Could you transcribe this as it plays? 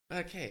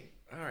Okay.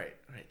 All right.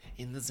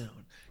 In the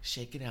zone.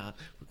 Shake it out.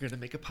 We're going to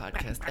make a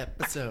podcast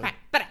episode.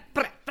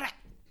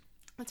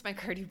 That's my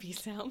Cardi B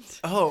sound.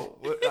 Oh,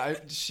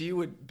 she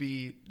would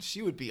be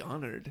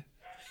honored.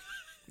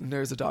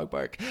 There's a dog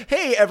bark.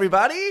 Hey,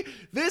 everybody.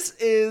 This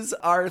is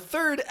our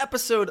third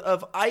episode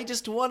of I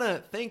Just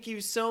Wanna. Thank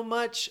you so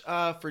much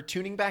for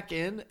tuning back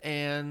in.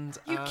 And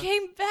you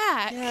came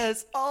back.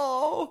 Yes.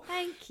 Oh.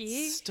 Thank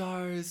you.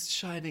 Stars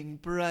shining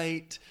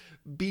bright.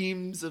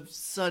 Beams of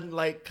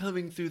sunlight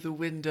coming through the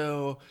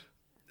window.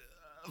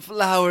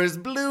 Flowers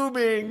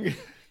blooming.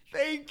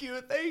 Thank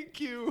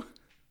you.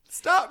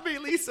 Stop me,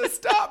 Lisa.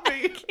 Stop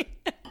me.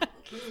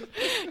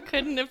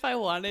 Couldn't if I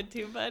wanted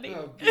to, buddy.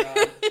 Oh,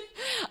 God.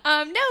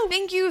 No,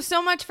 thank you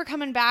so much for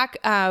coming back.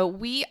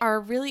 We are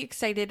really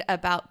excited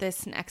about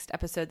this next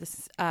episode.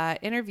 This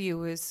interview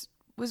was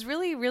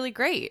really, really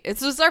great.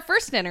 This was our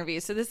first interview,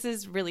 so this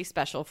is really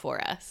special for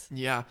us.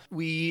 Yeah.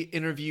 We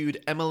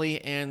interviewed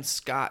Emily Ann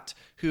Scott,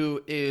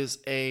 who is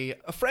a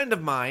friend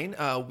of mine.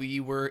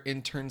 We were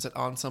interns at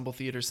Ensemble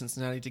Theater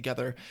Cincinnati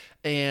together.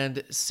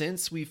 And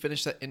since we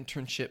finished that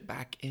internship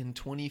back in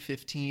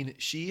 2015,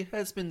 she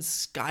has been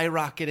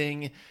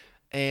skyrocketing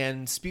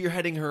and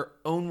spearheading her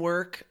own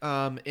work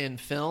in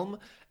film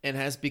and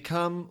has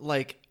become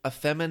like a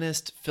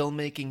feminist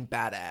filmmaking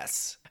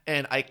badass.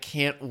 And I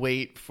can't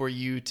wait for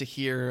you to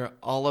hear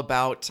all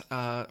about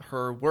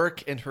her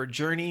work and her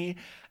journey.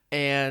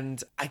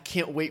 And I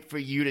can't wait for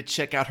you to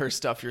check out her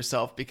stuff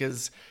yourself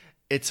because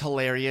it's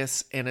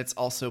hilarious and it's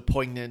also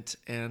poignant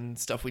and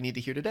stuff we need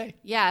to hear today.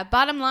 Yeah,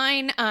 bottom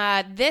line,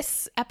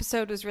 this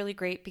episode was really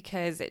great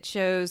because it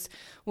shows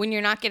when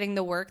you're not getting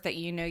the work that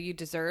you know you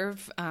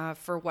deserve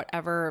for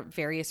whatever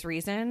various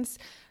reasons,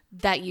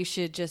 that you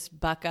should just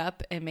buck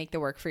up and make the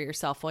work for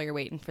yourself while you're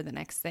waiting for the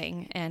next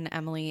thing. And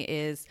Emily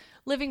is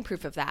living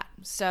proof of that.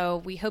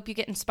 So we hope you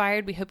get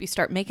inspired. We hope you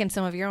start making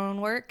some of your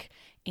own work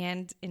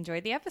and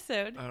enjoy the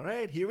episode. All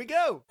right, here we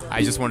go.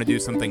 I just want to do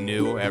something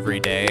new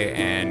every day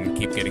and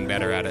keep getting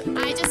better at it.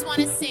 I just want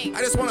to sing. I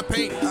just want to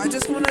paint. I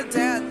just want to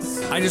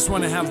dance. I just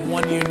want to have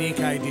one unique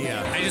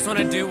idea. I just want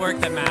to do work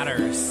that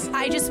matters.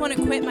 I just want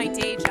to quit my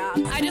day job.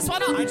 I just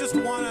want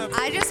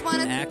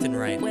to act and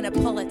write. Win a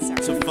Pulitzer.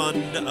 To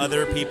fund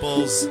other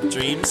people's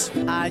dreams.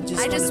 I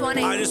just want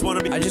to I just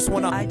want to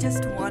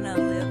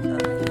live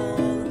a full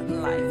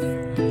life.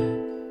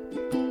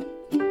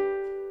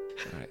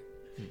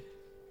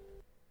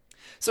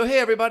 So hey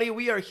everybody,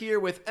 we are here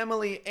with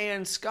Emily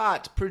Ann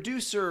Scott,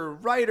 producer,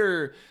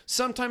 writer,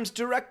 sometimes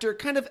director,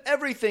 kind of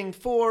everything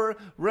for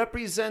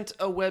Represent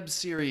a Web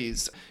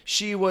Series.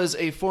 She was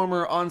a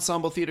former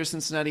Ensemble Theater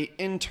Cincinnati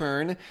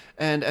intern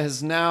and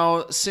has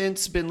now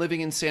since been living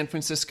in San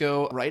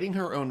Francisco, writing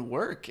her own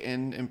work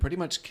and pretty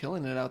much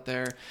killing it out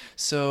there.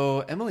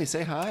 So Emily,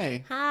 say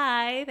hi.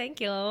 Hi,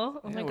 thank you.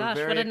 Oh my gosh,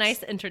 what a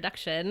nice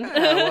introduction.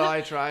 Well,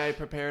 I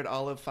prepared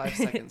all of 5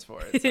 seconds for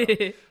it.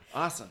 So.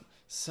 Awesome.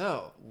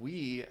 So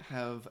we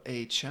have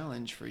a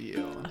challenge for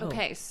you.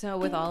 Okay, so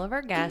with all of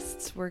our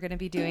guests, we're going to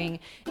be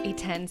doing a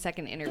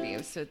 10-second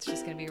interview. So it's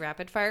just going to be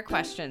rapid fire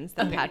questions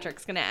that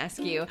Patrick's going to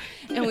ask you.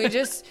 And we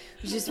just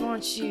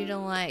want you to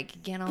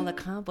like get all the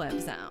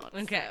cobwebs out.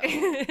 Okay.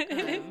 So,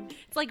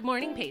 it's like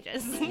morning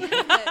pages.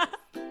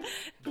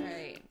 all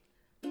right,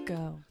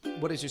 go.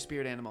 What is your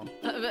spirit animal?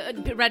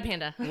 Red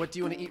panda. What do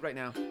you want to eat right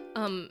now?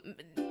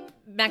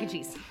 Mac and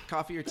cheese.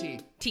 Coffee or tea?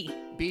 Tea.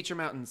 Beach or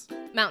mountains?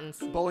 Mountains.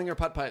 Bowling or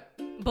putt-putt?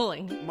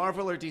 Bowling.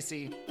 Marvel or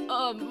DC?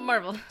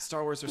 Marvel.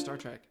 Star Wars or Star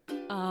Trek?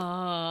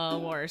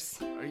 Wars.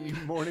 Are you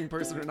morning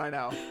person or night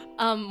owl?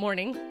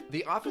 Morning.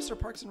 The Office or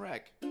Parks and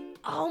Rec?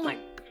 Oh my.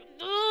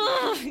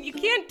 You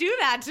can't do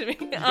that to me.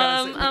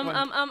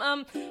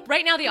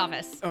 Right now, The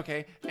Office.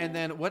 Okay, and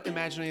then what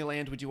imaginary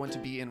land would you want to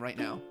be in right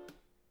now?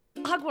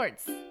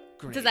 Hogwarts.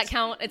 Great. Does that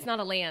count? It's not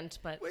a land,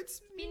 but.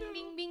 It's, Bing,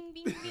 bing, bing,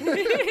 bing,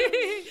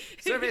 bing.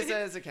 survey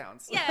says it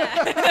counts.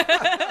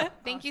 Yeah.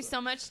 Thank you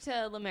so much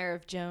to Lamar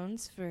of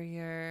Jones for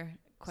your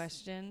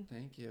question.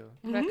 Thank you.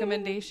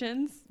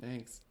 Recommendations.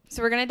 Thanks.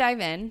 So we're going to dive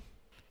in.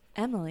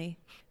 Emily,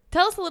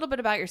 tell us a little bit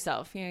about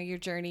yourself, your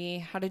journey.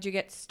 How did you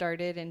get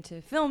started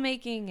into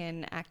filmmaking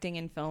and acting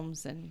in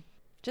films? And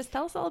just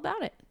tell us all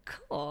about it.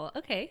 Cool.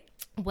 Okay.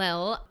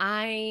 Well,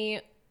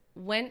 I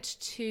went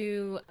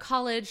to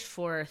college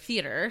for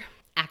theater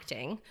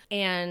acting.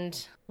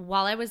 And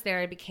while I was there,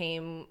 I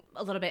became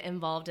a little bit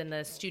involved in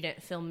the student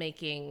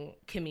filmmaking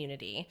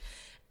community.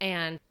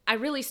 And I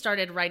really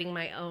started writing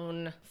my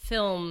own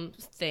film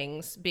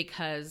things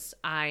because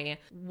I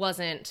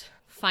wasn't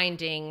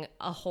finding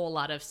a whole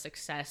lot of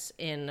success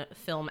in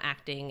film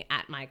acting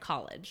at my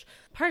college.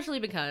 Partially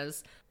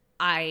because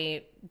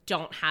I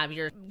don't have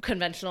your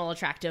conventional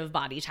attractive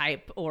body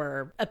type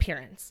or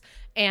appearance.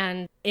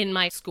 And in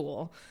my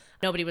school,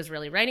 nobody was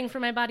really writing for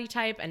my body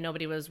type and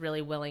nobody was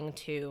really willing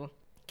to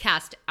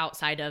cast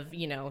outside of,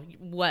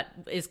 what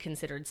is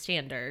considered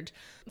standard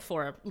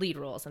for lead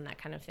roles and that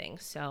kind of thing.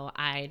 So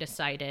I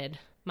decided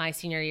my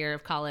senior year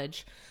of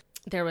college,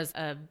 there was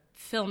a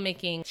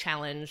filmmaking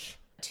challenge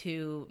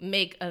to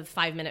make a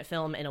 5-minute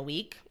film in a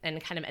week,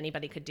 and kind of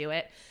anybody could do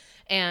it.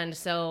 And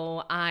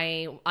so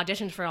I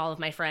auditioned for all of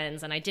my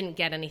friends, and I didn't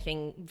get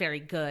anything very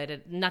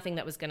good, nothing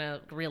that was going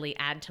to really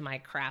add to my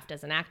craft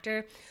as an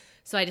actor.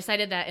 So I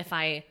decided that if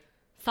I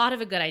thought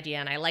of a good idea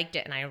and I liked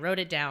it and I wrote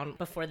it down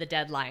before the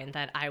deadline,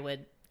 that I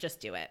would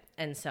just do it.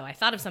 And so I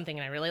thought of something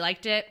and I really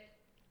liked it.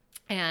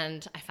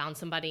 And I found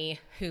somebody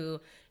who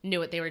knew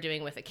what they were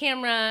doing with a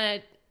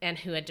camera and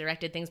who had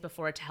directed things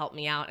before to help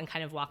me out and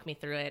kind of walk me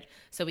through it.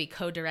 So we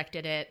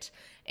co-directed it,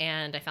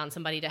 and I found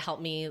somebody to help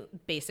me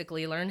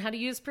basically learn how to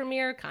use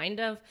Premiere,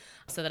 kind of,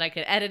 so that I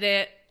could edit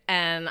it,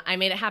 and I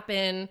made it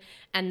happen.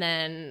 And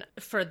then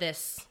for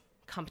this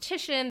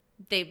competition,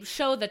 they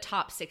show the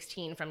top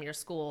 16 from your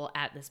school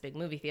at this big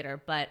movie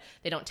theater, but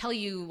they don't tell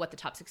you what the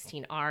top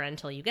 16 are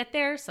until you get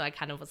there. So I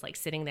kind of was like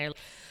sitting there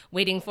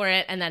waiting for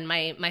it. And then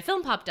my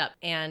film popped up,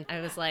 and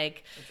I was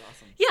like, that's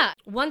awesome. Yeah.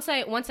 Once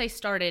I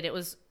started, it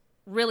was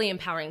really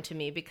empowering to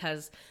me,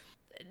 because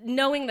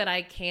knowing that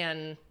I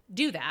can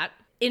do that,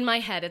 in my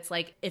head, it's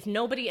like, if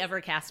nobody ever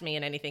casts me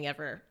in anything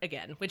ever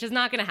again, which is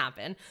not going to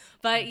happen.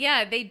 But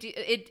yeah, they do.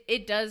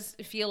 It does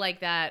feel like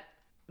that,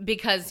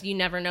 because you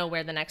never know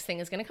where the next thing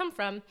is going to come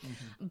from.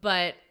 Mm-hmm.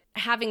 But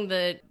having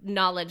the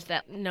knowledge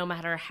that no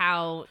matter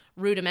how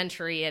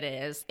rudimentary it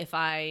is, if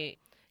I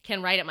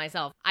can write it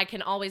myself, I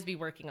can always be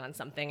working on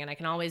something, and I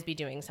can always be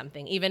doing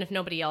something, even if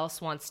nobody else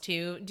wants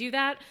to do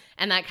that.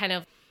 And that kind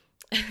of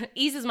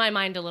eases my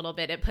mind a little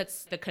bit. It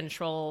puts the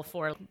control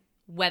for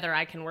whether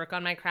I can work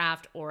on my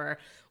craft or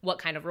what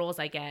kind of roles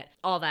I get,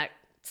 all that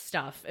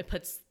stuff. It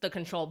puts the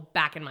control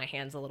back in my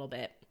hands a little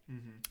bit,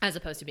 as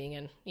opposed to being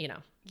in,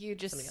 you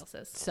just somebody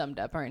else's. Summed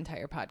up our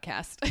entire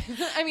podcast.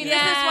 I mean,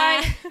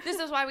 Yeah. this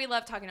is why we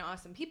love talking to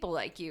awesome people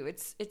like you.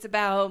 It's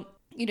about,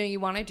 you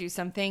want to do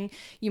something,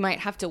 you might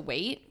have to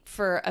wait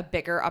for a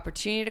bigger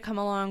opportunity to come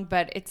along,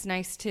 but it's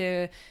nice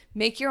to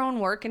make your own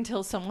work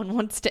until someone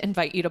wants to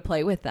invite you to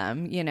play with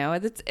them.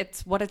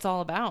 It's what it's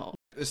all about.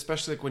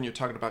 Especially like when you're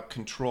talking about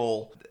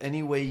control,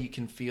 any way you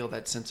can feel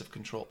that sense of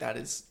control, that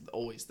is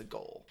always the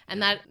goal.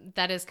 And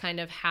that is kind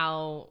of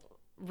how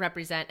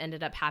Represent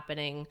ended up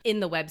happening in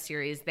the web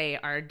series. They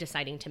are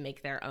deciding to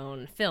make their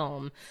own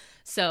film.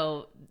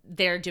 So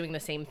they're doing the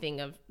same thing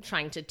of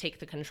trying to take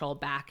the control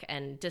back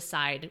and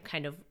decide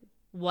kind of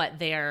what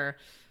their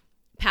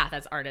path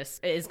as artists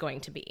is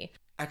going to be.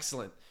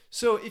 Excellent.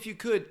 So if you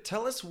could,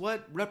 tell us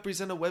what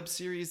Represent a web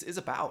series is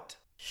about.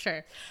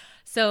 Sure.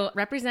 So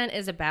Represent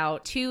is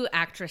about two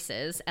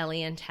actresses,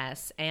 Ellie and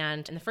Tess,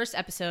 and in the first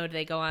episode,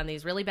 they go on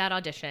these really bad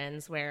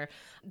auditions where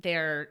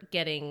they're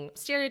getting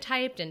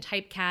stereotyped and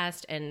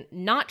typecast and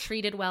not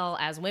treated well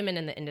as women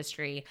in the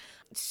industry.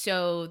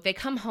 So they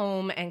come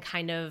home and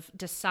kind of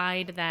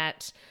decide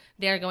that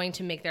they're going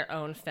to make their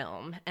own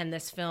film. And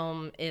this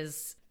film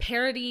is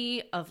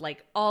parody of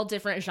like all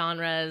different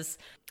genres,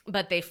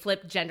 but they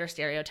flip gender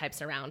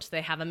stereotypes around.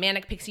 They have a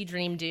manic pixie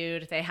dream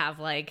dude. They have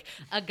like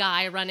a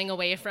guy running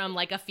away from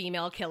like a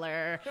female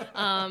killer.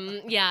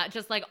 Yeah,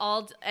 just like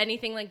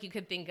anything like you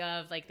could think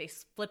of, like they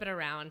flip it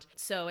around.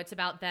 So it's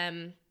about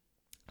them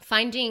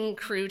finding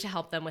crew to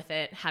help them with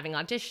it, having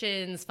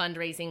auditions,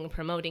 fundraising,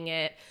 promoting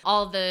it,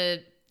 all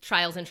the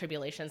trials and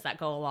tribulations that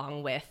go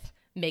along with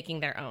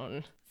making their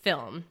own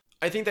film.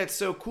 I think that's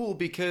so cool,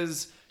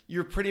 because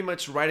you're pretty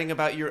much writing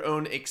about your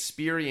own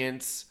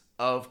experience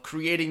of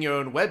creating your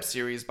own web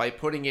series by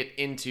putting it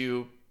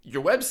into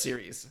your web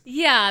series.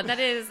 Yeah, that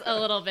is a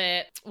little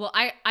bit. Well,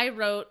 I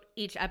wrote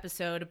each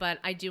episode, but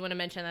I do want to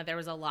mention that there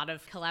was a lot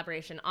of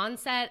collaboration on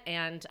set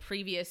and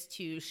previous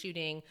to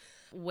shooting,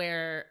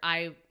 where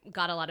I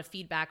got a lot of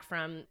feedback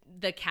from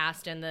the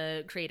cast and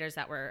the creators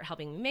that were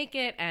helping me make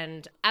it.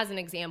 And as an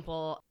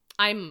example,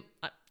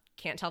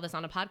 can't tell this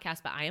on a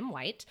podcast, but I am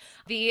white.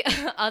 The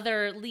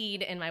other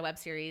lead in my web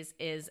series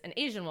is an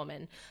Asian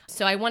woman.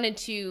 So I wanted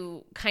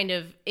to kind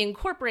of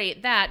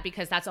incorporate that,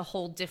 because that's a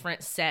whole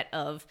different set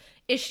of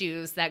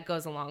issues that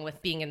goes along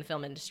with being in the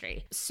film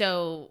industry.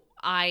 So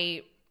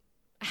I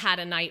had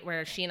a night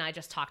where she and I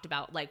just talked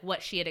about like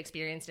what she had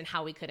experienced and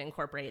how we could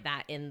incorporate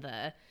that in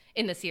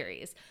the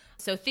series.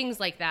 So things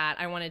like that,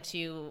 I wanted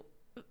to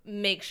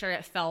make sure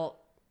it felt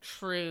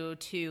true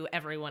to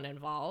everyone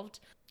involved.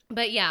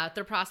 But yeah,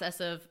 the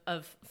process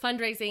of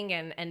fundraising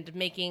and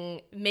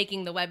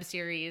making the web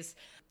series,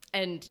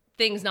 and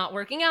things not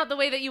working out the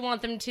way that you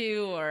want them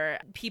to, or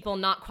people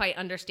not quite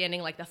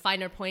understanding like the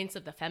finer points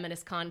of the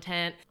feminist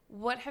content.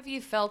 What have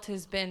you felt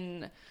has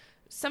been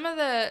some of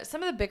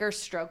the bigger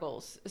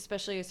struggles,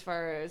 especially as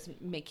far as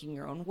making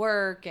your own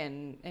work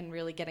and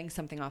really getting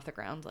something off the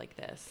ground like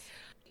this?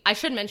 I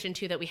should mention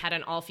too that we had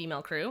an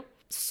all-female crew.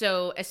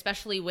 So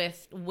especially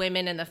with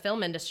women in the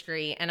film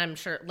industry, and I'm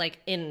sure like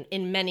in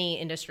many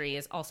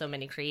industries, also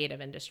many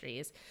creative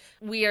industries,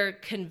 we are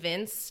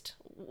convinced,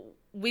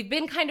 we've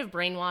been kind of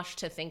brainwashed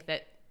to think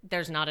that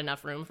there's not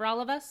enough room for all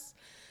of us.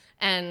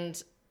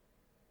 And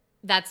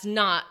that's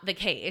not the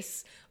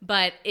case,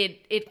 but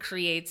it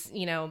creates,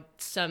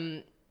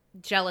 some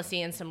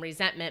jealousy and some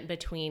resentment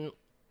between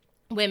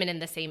women in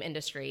the same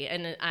industry.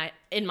 And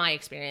in my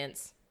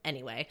experience,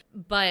 anyway.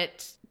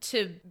 But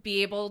to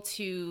be able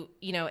to,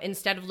 you know,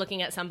 instead of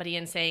looking at somebody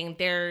and saying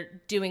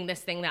they're doing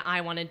this thing that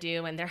I want to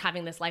do and they're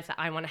having this life that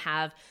I want to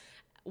have,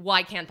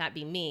 why can't that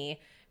be me?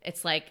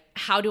 It's like,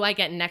 how do I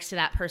get next to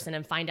that person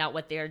and find out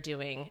what they're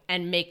doing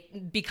and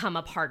become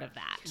a part of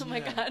that? Oh my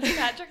God,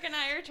 Patrick and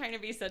I are trying to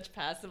be such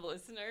passive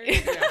listeners.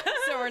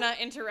 So we're not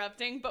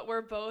interrupting, but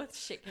we're both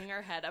shaking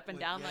our head up and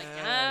down like,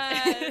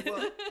 yes.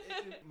 Well,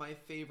 my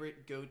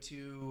favorite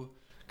go-to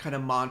kind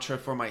of mantra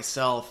for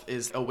myself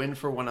is a win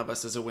for one of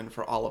us is a win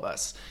for all of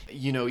us.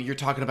 You know, you're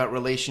talking about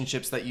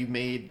relationships that you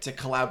made to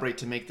collaborate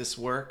to make this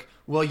work.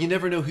 Well, you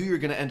never know who you're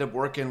going to end up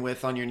working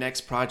with on your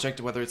next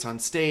project, whether it's on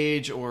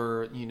stage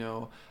or, you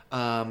know,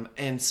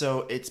 and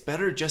so it's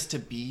better just to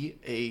be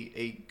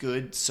a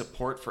good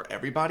support for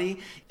everybody.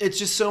 It's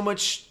just so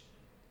much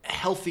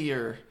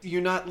healthier.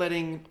 You're not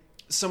letting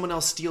someone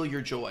else steal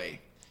your joy.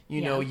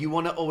 You know, you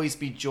want to always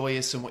be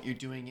joyous in what you're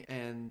doing,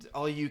 and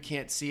all you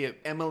can't see it,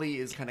 Emily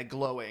is kind of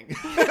glowing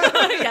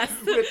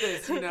with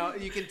this, you know.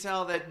 You can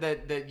tell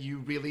that you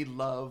really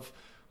love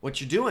what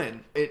you're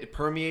doing. It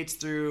permeates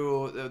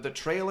through the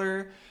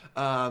trailer,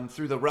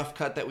 through the rough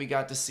cut that we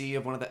got to see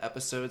of one of the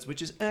episodes,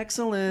 which is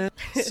excellent.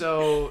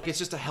 So it's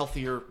just a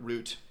healthier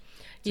route.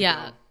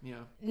 Yeah. Go. Yeah.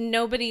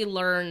 Nobody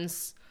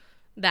learns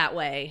that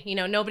way. You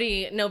know,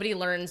 nobody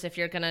learns if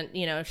you're gonna,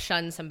 you know,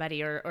 shun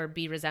somebody or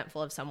be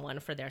resentful of someone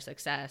for their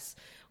success.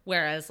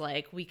 Whereas,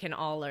 like, we can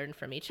all learn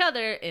from each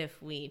other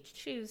if we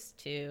choose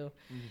to.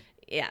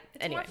 Yeah.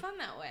 It's anyway. more fun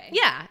that way.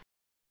 Yeah.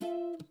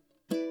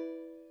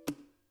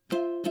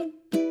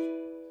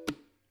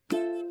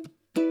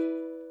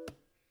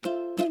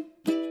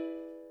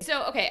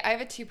 So, okay, I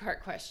have a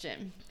 2-part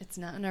question. It's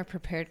not on our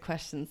prepared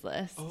questions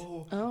list.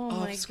 Oh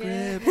my off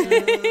script.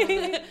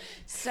 goodness.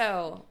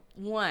 So,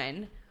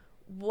 one,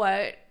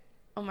 what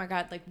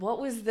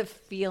was the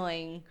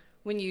feeling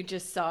when you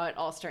just saw it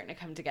all starting to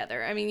come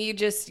together? I mean,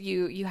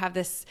 you have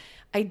this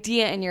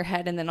idea in your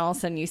head and then all of a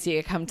sudden you see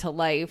it come to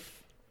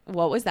life.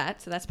 What was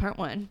that? So that's part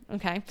 1.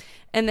 Okay.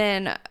 And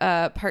then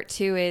part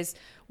 2 is,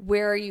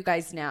 where are you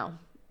guys now?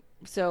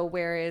 So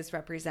where is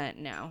Represent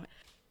now?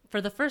 For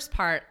the first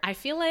part, I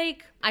feel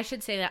like I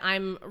should say that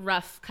I'm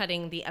rough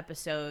cutting the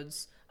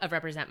episodes of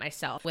Represent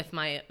myself with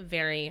my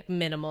very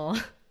minimal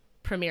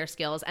premiere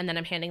skills, and then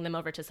I'm handing them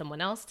over to someone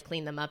else to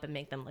clean them up and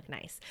make them look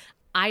nice.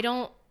 I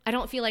don't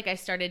feel like I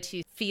started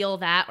to feel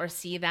that or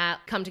see that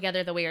come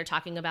together the way you're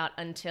talking about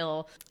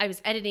until I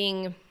was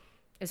editing. It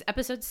was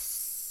episode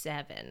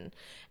 7,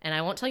 and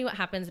I won't tell you what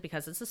happens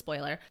because it's a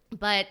spoiler,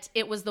 but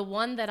it was the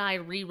one that I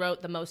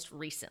rewrote the most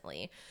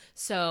recently.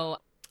 So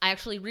I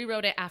actually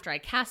rewrote it after I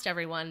cast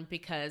everyone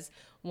because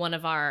one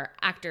of our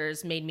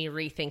actors made me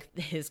rethink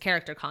his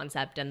character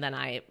concept, and then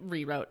I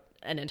rewrote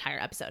an entire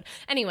episode.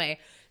 Anyway,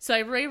 so I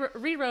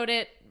rewrote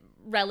it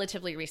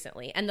relatively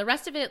recently, and the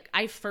rest of it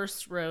I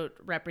first wrote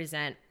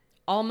Represent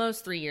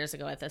almost 3 years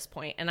ago at this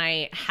point, and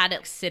I had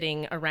it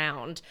sitting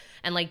around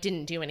and like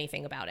didn't do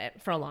anything about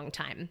it for a long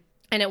time.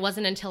 And it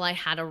wasn't until I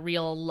had a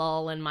real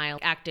lull in my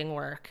acting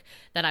work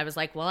that I was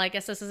like, well, I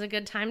guess this is a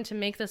good time to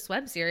make this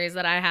web series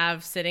that I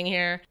have sitting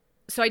here.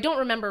 So I don't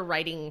remember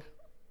writing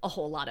a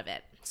whole lot of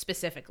it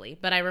specifically,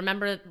 but I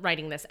remember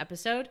writing this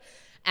episode,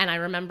 and I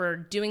remember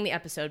doing the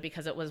episode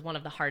because it was one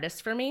of the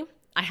hardest for me.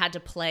 I had to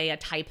play a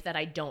type that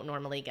I don't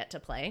normally get to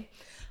play.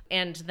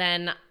 And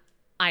then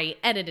I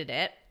edited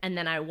it, and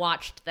then I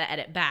watched the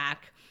edit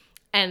back,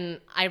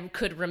 and I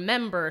could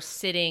remember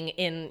sitting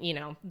in, you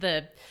know,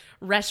 the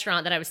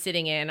restaurant that I was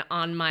sitting in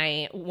on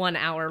my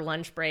 1-hour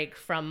lunch break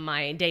from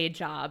my day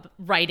job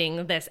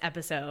writing this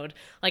episode.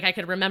 Like, I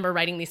could remember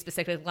writing these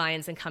specific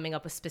lines and coming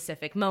up with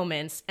specific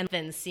moments and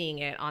then seeing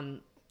it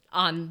on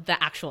the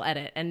actual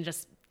edit. And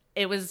just,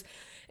 it was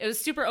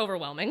super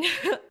overwhelming.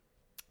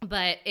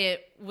 But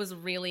it was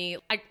really,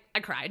 I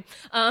cried.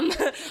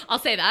 I'll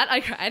say that, I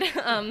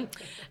cried.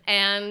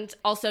 And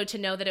also to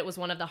know that it was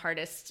one of the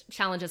hardest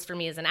challenges for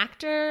me as an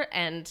actor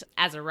and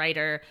as a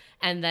writer,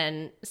 and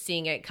then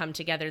seeing it come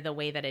together the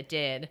way that it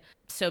did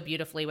so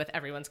beautifully with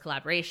everyone's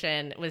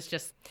collaboration, it was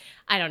just,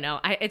 I don't know.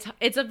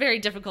 It's a very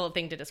difficult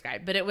thing to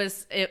describe, but it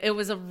was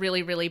a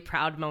really, really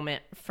proud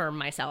moment for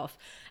myself.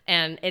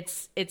 And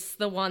it's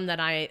the one that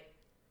I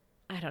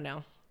don't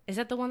know. Is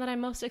that the one that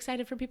I'm most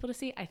excited for people to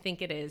see? I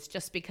think it is,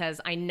 just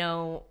because I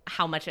know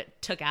how much it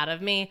took out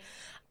of me.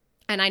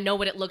 And I know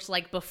what it looked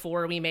like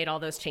before we made all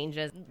those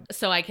changes.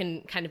 So I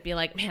can kind of be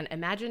like, man,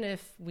 imagine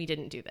if we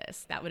didn't do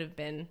this. That would have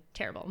been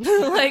terrible,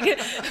 like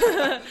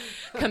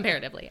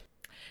comparatively.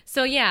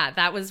 So yeah,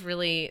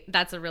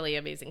 that's a really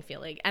amazing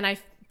feeling. And I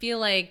feel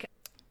like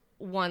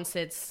once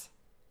it's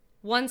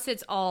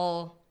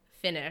all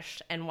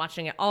finished and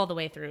watching it all the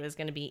way through is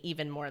going to be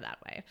even more that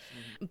way.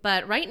 Mm-hmm.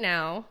 But right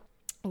now,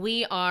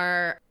 we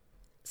are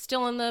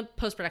still in the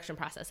post-production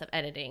process of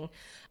editing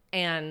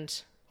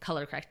and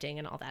color correcting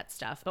and all that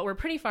stuff. But we're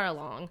pretty far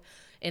along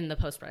in the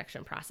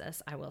post-production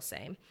process, I will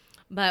say.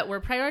 But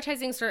we're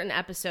prioritizing certain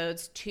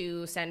episodes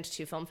to send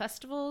to film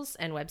festivals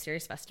and web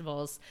series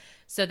festivals.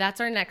 So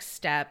that's our next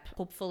step.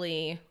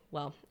 Hopefully,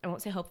 well, I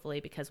won't say hopefully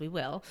because we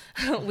will.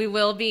 We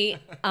will be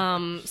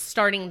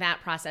starting that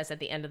process at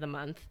the end of the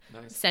month,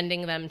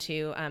 sending them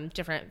to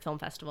different film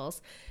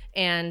festivals.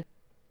 And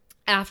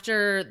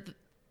after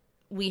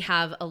we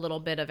have a little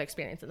bit of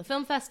experience in the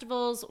film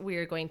festivals,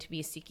 we're going to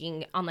be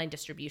seeking online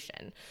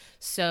distribution.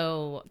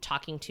 So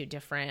talking to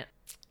different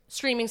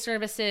streaming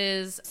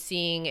services,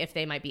 seeing if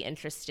they might be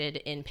interested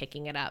in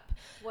picking it up.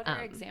 What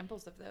are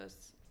examples of those?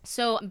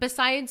 So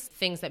besides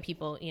things that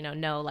people,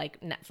 know like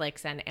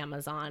Netflix and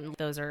Amazon,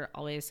 those are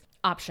always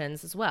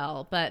options as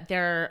well. But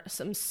there are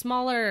some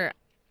smaller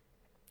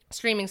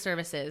streaming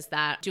services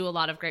that do a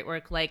lot of great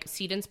work, like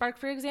Seed and Spark,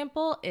 for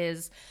example,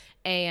 is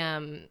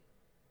it's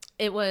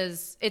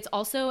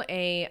also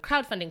a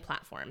crowdfunding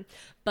platform,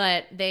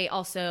 but they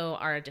also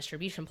are a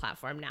distribution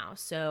platform now.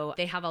 So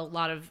they have a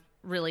lot of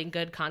really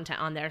good content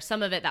on there.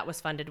 Some of it that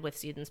was funded with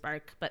Seed and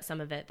Spark, but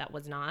some of it that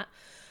was not.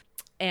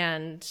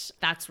 And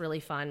that's really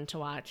fun to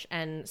watch.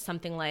 And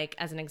something like,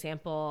 as an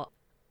example,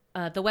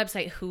 the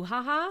website Hoo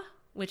Ha Ha,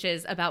 which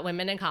is about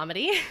women in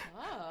comedy.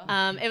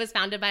 Oh. It was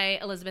founded by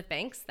Elizabeth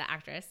Banks, the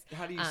actress.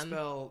 How do you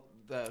spell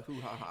the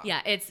Hoo Ha Ha? Yeah,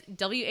 it's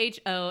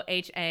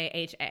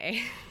WHOHAHA.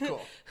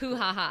 Cool. Hoo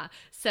Ha Ha.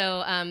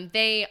 So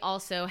they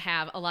also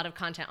have a lot of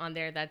content on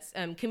there that's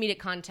comedic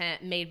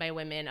content made by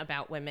women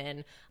about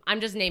women. I'm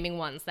just naming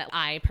ones that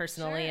I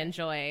personally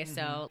enjoy. Mm-hmm.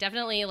 So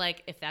definitely,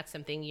 like, if that's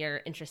something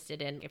you're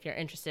interested in, if you're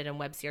interested in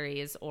web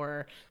series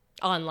or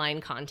online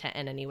content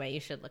in any way, you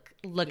should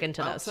look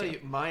into those. I'll tell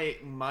you,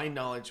 my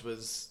knowledge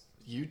was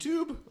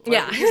YouTube.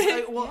 Yeah.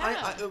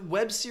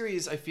 Web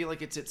series, I feel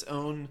like it's its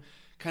own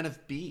kind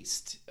of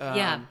beast.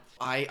 I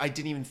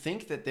didn't even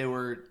think that there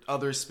were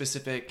other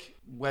specific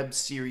web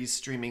series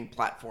streaming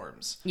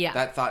platforms. Yeah.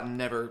 That thought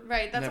never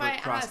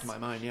crossed my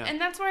mind. Yeah. And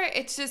that's why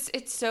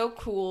it's so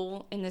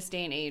cool in this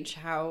day and age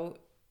how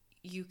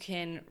you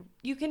can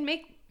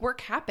make work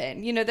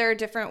happen. There are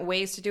different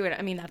ways to do it.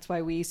 I mean, that's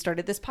why we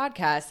started this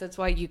podcast. That's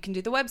why you can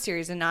do the web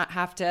series and not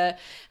have to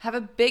have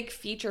a big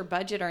feature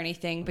budget or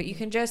anything, but you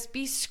can just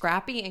be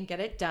scrappy and get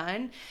it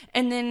done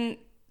and then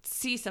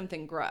see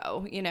something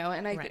grow, and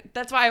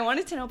that's why I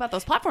wanted to know about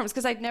those platforms,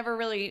 because I never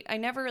really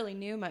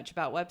knew much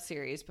about web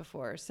series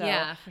before. So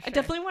yeah, for sure. I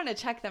definitely want to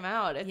check them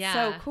out. It's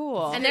so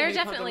cool. And there are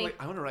definitely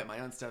I want to write my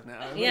own stuff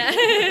now. Yeah.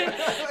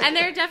 And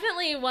there are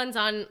definitely ones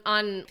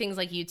on things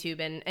like YouTube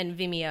and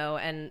Vimeo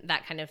and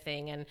that kind of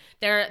thing. And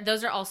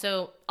those are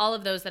also, all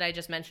of those that I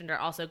just mentioned are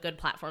also good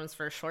platforms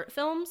for short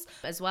films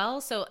as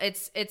well. So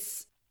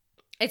it's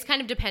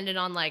kind of dependent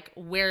on like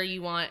where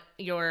you want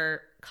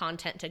your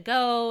content to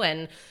go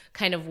and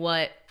kind of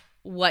what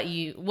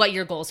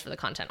your goals for the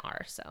content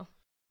are. So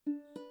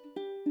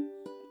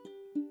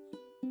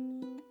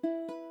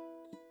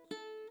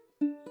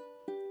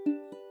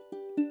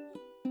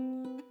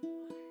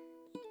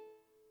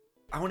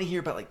I want to hear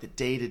about like the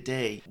day to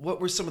day.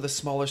 What were some of the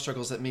smaller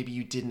struggles that maybe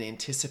you didn't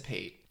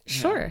anticipate?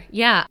 Sure.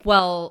 Yeah.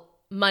 Well,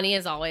 money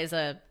is always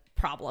a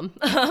problem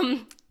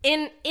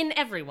in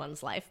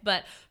everyone's life,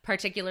 but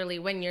particularly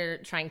when you're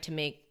trying to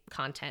make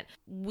content.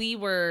 We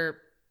were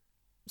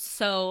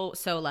so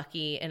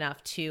lucky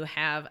enough to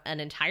have an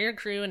entire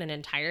crew and an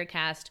entire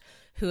cast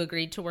who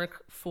agreed to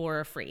work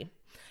for free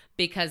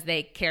because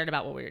they cared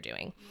about what we were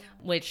doing,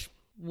 which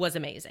was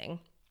amazing.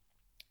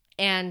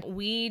 And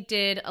we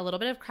did a little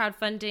bit of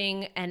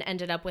crowdfunding and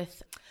ended up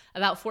with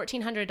about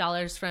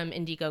 $1,400 from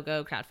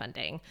Indiegogo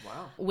crowdfunding.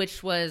 Wow.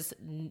 Which was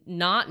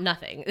not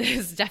nothing. It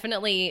was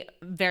definitely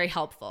very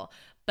helpful.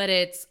 But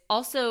it's a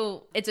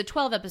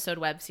 12-episode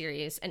web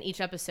series, and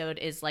each episode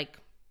is like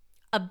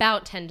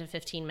about 10 to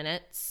 15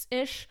 minutes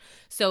ish.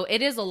 So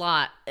it is a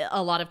lot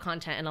of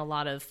content and a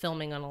lot of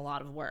filming and a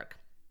lot of work.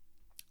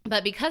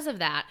 But because of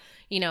that,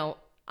 and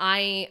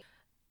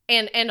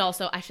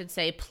also I should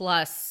say,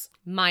 plus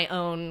my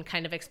own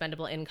kind of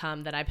expendable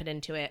income that I put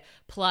into it,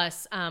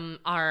 plus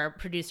our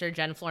producer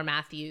Jen Floor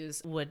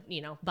Matthews would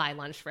buy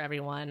lunch for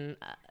everyone,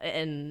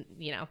 and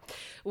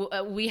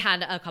we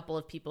had a couple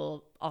of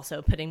people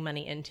also putting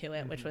money into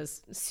it, which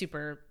was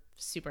super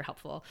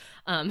helpful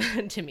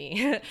to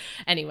me.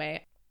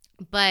 Anyway,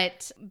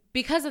 but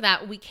because of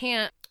that, we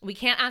can't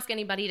ask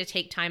anybody to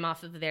take time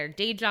off of their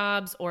day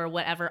jobs or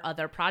whatever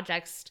other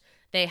projects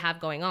they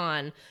have going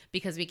on,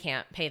 because we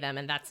can't pay them,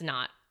 and that's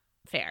not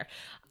fair.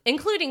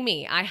 Including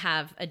me. I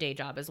have a day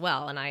job as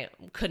well, and I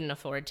couldn't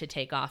afford to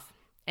take off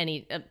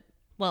any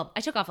I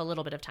took off a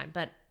little bit of time,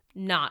 but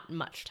not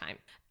much time.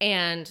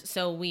 And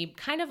so we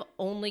kind of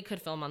only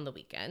could film on the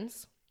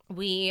weekends.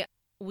 We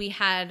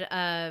had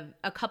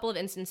a couple of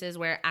instances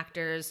where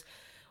actors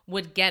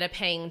would get a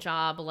paying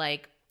job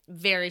like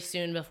very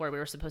soon before we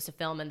were supposed to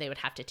film, and they would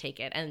have to take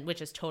it, and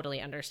which is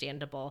totally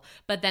understandable.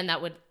 But then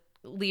that would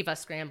leave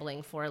us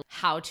scrambling for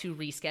how to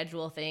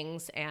reschedule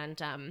things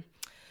and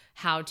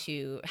how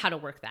to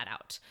work that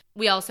out.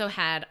 We also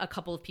had a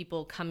couple of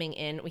people coming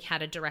in. We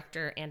had a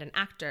director and an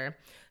actor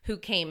who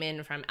came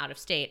in from out of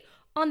state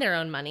on their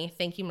own money.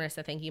 Thank you,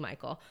 Marissa. Thank you,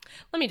 Michael.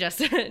 Let me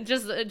just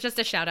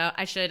a shout out.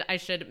 I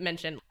should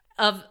mention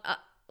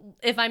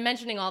if I'm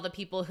mentioning all the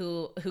people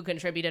who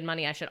contributed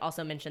money, I should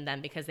also mention them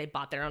because they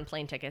bought their own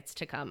plane tickets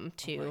to come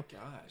to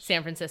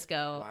San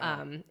Francisco,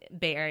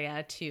 Bay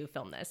Area to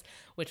film this,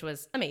 which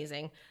was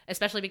amazing,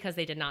 especially because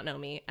they did not know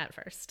me at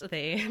first.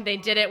 They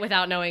did it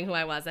without knowing who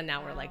I was, and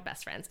now we're like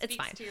best friends. It's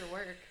fine. To your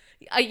work.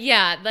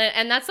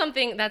 And that's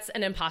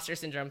an imposter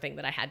syndrome thing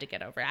that I had to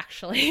get over,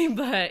 actually.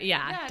 But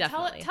yeah,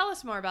 definitely. Tell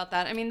us more about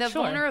that. I mean, the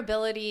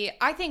vulnerability,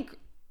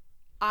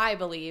 I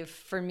believe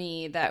for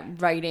me that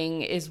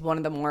writing is one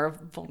of the more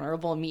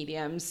vulnerable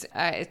mediums.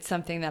 It's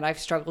something that I've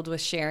struggled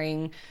with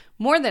sharing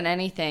more than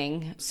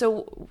anything.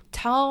 So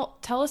tell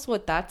us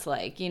what that's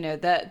like,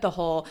 the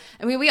whole,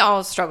 I mean, we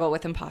all struggle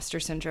with imposter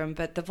syndrome,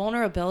 but the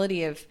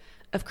vulnerability of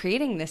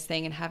creating this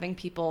thing and having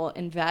people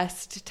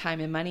invest time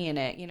and money in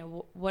it,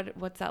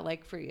 what's that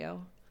like for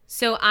you?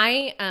 So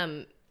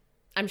I'm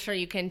sure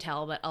you can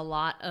tell, but a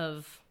lot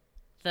of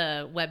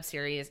the web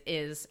series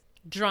is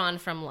drawn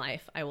from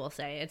life, I will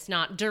say. It's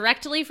not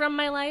directly from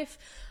my life,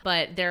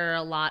 but there are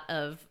a lot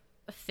of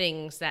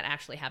things that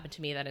actually happened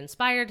to me that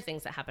inspired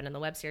things that happened in the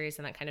web series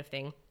and that kind of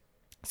thing.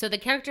 So the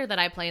character that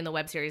I play in the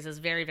web series is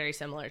very, very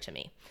similar to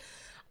me.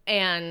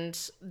 And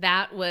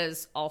that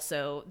was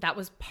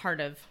part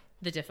of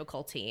the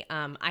difficulty.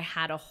 I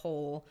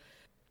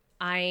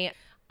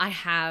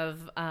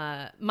have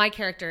my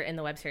character in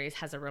the web series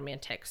has a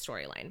romantic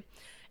storyline.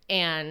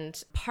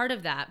 And part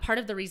of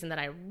the reason that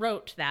I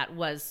wrote that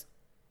was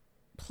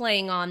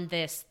playing on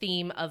this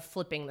theme of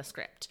flipping the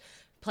script,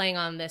 playing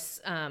on this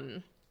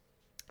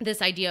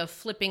this idea of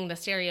flipping the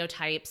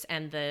stereotypes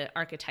and the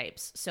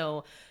archetypes.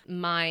 So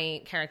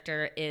my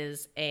character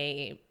is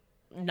a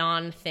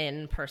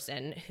non-thin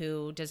person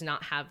who does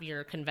not have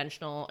your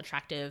conventional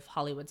attractive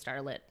Hollywood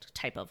starlet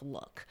type of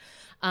look.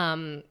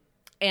 And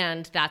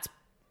that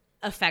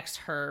affects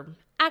her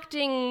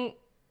acting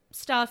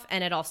stuff,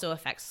 and it also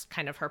affects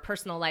kind of her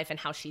personal life and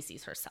how she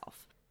sees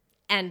herself.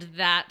 And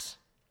that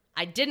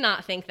I did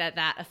not think that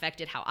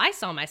affected how I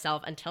saw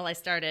myself until I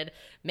started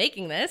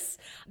making this,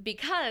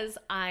 because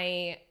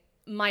my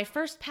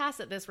first pass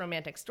at this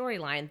romantic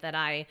storyline that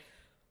I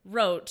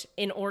wrote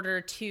in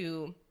order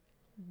to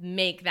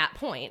make that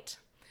point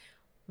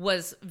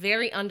was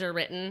very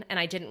underwritten, and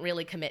I didn't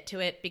really commit to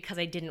it because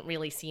I didn't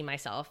really see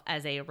myself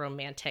as a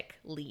romantic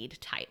lead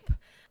type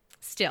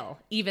still,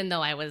 even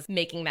though I was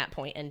making that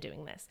point and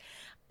doing this,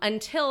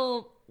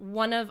 until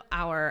one of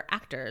our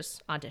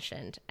actors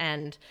auditioned.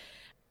 And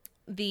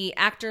the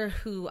actor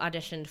who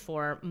auditioned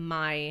for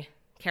my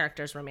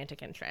character's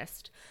romantic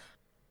interest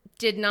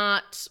did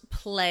not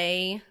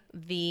play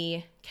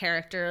the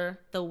character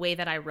the way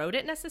that I wrote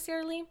it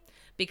necessarily,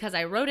 because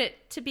I wrote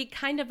it to be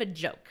kind of a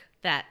joke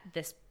that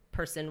this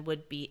person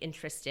would be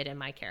interested in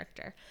my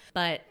character.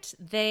 But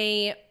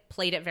they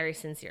played it very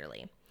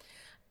sincerely.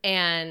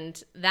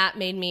 And that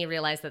made me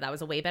realize that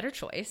was a way better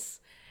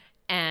choice.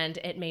 And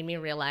it made me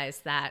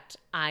realize that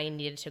I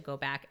needed to go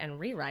back and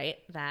rewrite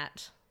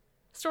that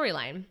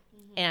storyline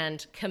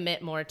and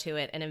commit more to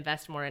it and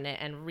invest more in it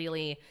and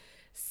really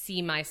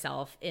see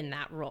myself in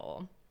that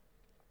role.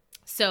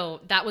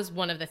 So that was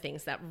one of the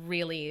things that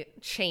really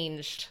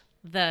changed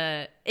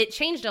a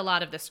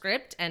lot of the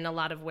script and a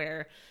lot of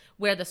where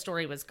the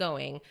story was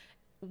going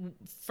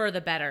for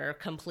the better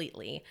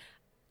completely.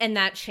 And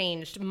that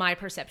changed my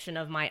perception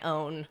of my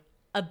own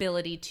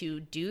ability to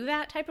do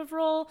that type of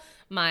role,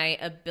 my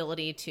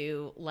ability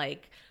to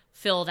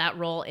fill that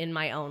role in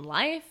my own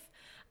life.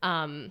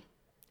 And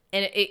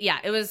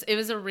it was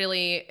a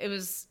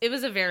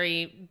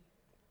very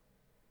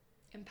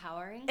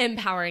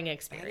empowering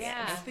experience.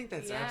 Yeah. I think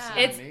that's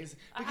absolutely amazing,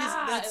 because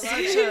that's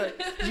such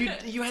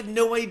you had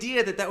no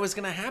idea that was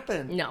going to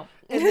happen. No.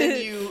 And then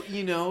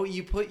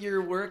you put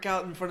your work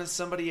out in front of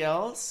somebody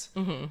else.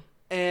 Mm-hmm.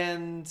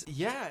 And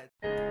yeah.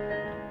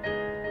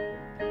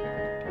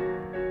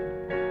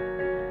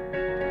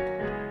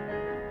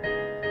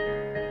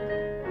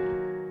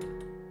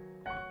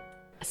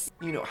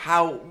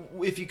 How,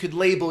 if you could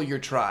label your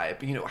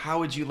tribe, how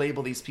would you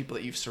label these people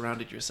that you've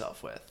surrounded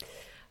yourself with?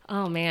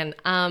 Oh man.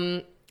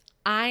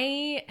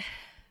 I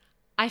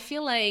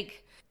feel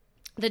like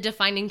the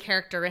defining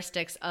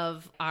characteristics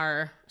of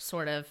our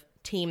sort of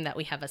team that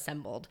we have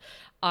assembled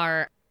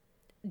are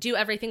do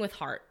everything with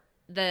heart.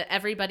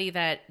 Everybody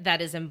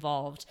that is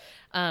involved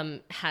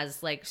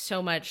has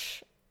so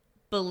much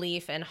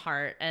belief and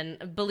heart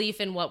and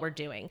belief in what we're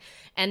doing.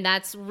 And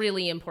that's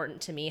really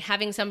important to me.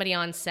 Having somebody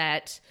on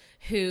set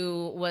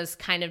who was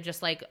kind of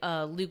just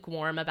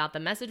lukewarm about the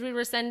message we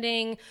were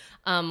sending,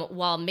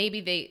 while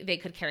maybe they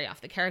could carry off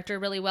the character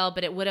really well,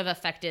 but it would have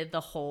affected the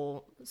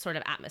whole sort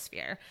of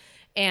atmosphere.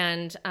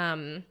 And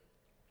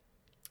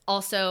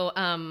also,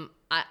 I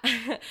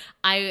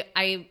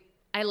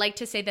like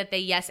to say that they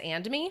yes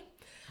and me.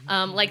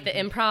 Like the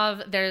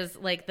improv, there's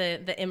like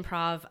the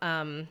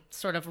improv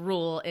sort of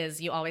rule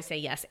is you always say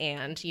yes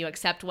and you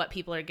accept what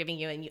people are giving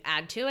you and you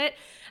add to it.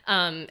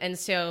 And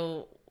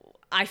so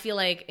I feel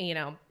like,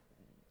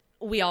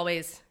 we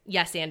always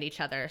yes and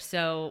each other.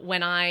 So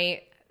when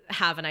I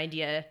have an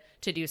idea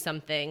to do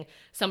something,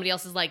 somebody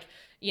else is like,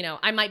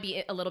 I might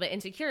be a little bit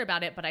insecure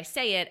about it, but I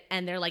say it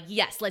and they're like,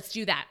 yes, let's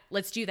do that.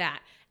 Let's do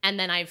that. And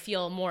then I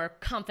feel more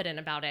confident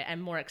about it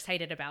and more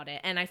excited about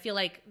it. And I feel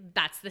like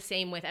that's the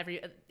same with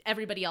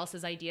everybody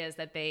else's ideas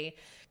that they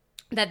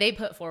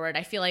put forward.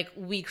 I feel like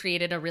we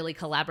created a really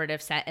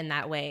collaborative set in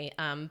that way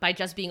by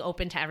just being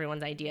open to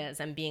everyone's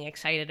ideas and being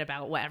excited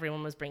about what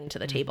everyone was bringing to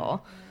the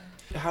table.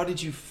 How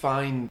did you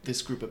find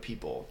this group of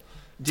people?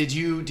 Did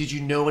you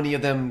know any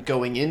of them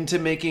going into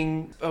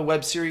making a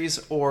web series,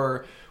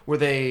 or were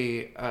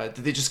they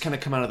did they just kind of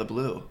come out of the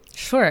blue?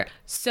 Sure.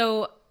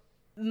 So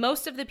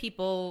most of the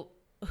people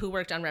who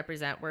worked on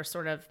Represent were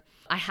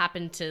I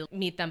happened to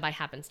meet them by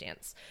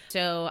happenstance.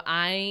 So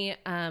I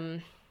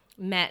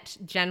met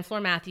Jen Floor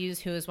Matthews,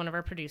 who is one of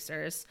our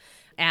producers,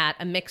 at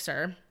a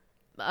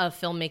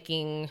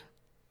filmmaking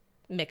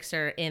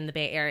mixer in the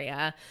Bay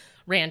Area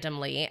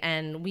randomly.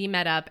 And we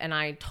met up and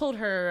I told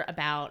her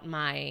about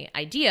my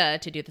idea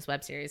to do this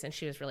web series and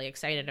she was really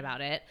excited about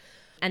it.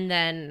 And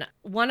then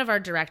one of our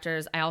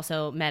directors I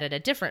also met at a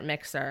different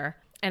mixer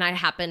and I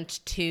happened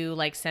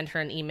to send her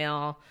an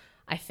email.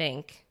 I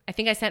think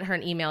I sent her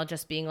an email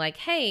just being like,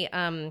 hey,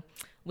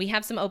 we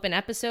have some open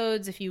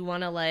episodes if you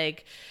want to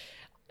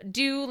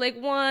do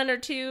 1 or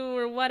 2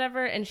 or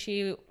whatever. And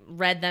she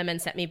read them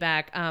and sent me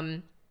back,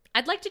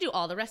 I'd like to do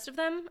all the rest of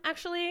them,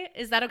 actually.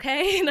 Is that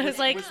okay? And I was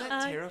like... Was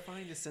that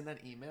terrifying to send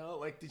that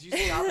email? Did you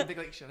stop and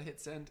think, should I hit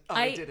send? Oh,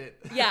 I did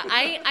it. Yeah,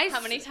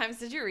 How many times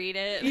did you read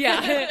it?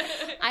 Yeah.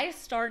 I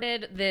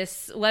started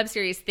this web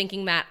series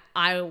thinking that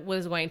I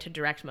was going to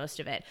direct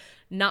most of it.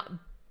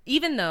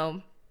 Even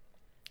though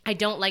I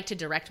don't like to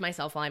direct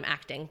myself while I'm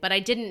acting, but I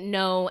didn't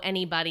know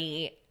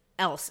anybody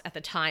else at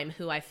the time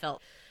who I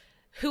felt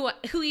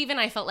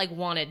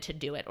wanted to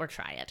do it or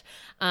try it.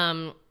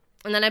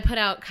 And then I put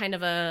out kind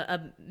of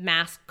a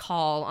mass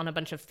call on a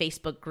bunch of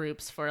Facebook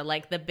groups for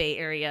the Bay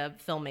Area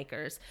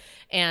filmmakers.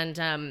 And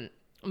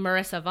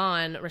Marissa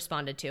Vaughn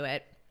responded to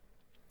it,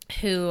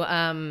 who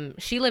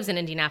she lives in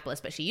Indianapolis,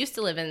 but she used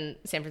to live in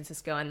San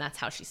Francisco, and that's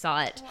how she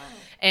saw it. Oh, wow.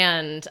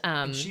 And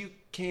she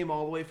came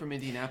all the way from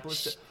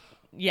Indianapolis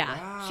Yeah,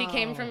 wow. She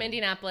came from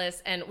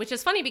Indianapolis, and which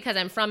is funny because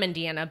I'm from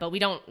Indiana, but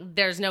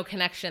there's no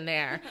connection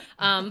there.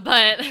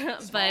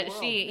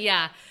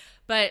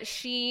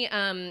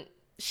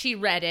 She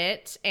read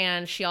it,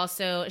 and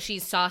she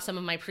saw some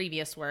of my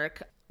previous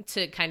work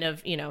to kind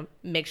of,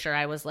 make sure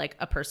I was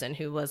a person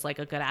who was a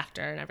good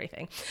actor and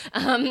everything.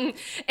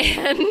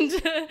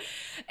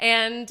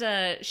 And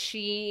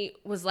she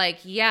was like,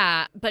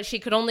 yeah, but she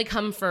could only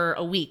come for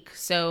a week.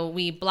 So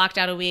we blocked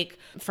out a week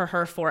for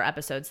her 4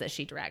 episodes that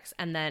she directs.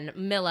 And then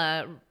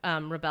Mila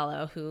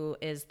Rebello, who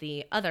is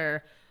the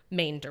other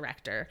main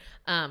director,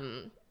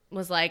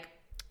 was like,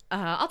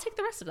 I'll take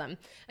the rest of them.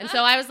 And so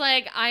I was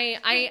like,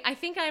 I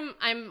think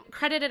I'm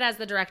credited as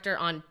the director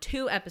on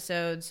 2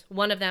 episodes.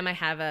 One of them I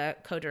have a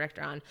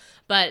co-director on,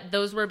 but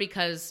those were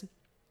because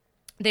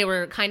they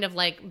were kind of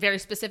very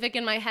specific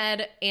in my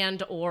head,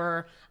 and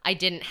or I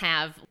didn't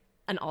have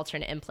an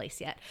alternate in place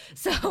yet.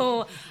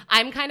 So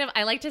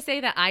I like to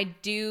say that I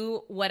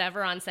do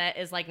whatever on set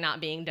is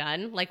not being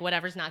done,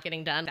 whatever's not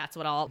getting done, that's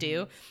what I'll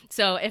do.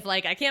 So if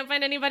I can't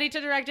find anybody to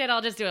direct it,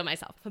 I'll just do it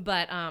myself.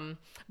 But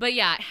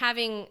yeah,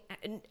 having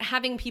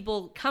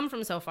people come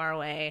from so far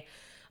away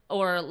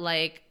or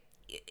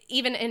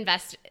even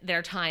invest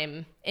their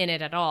time in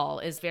it at all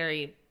is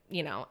very,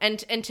 and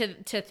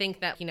to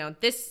think that,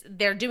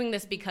 they're doing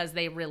this because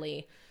they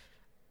really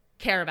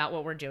care about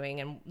what we're doing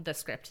and the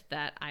script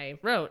that I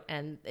wrote,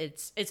 and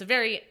it's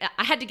I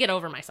had to get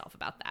over myself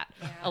about that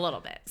a little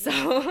bit. So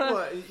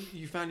well,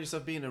 you found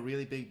yourself being a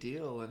really big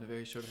deal in a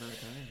very short amount of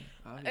time,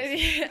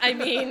 obviously. I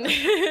mean,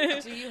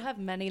 do you have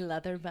many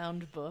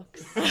leather-bound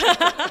books? You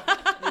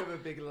have a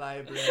big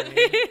library.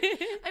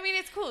 I mean,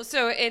 it's cool.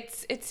 So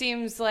it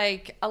seems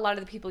like a lot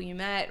of the people you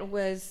met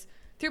was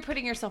through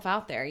putting yourself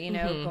out there,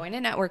 going to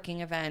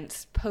networking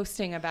events,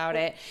 posting about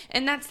it.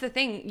 And that's the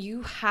thing.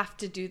 You have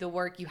to do the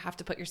work. You have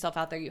to put yourself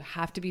out there. You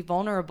have to be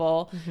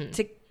vulnerable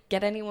to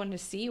get anyone to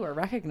see you or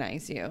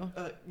recognize you.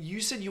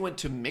 You said you went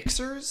to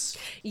mixers?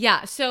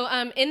 Yeah. So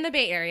in the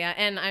Bay Area,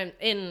 and I'm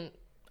in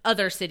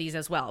other cities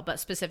as well, but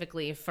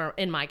specifically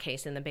in my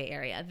case, in the Bay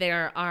Area,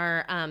 there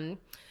are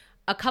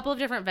a couple of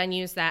different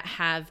venues that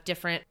have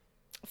different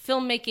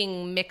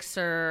filmmaking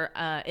mixer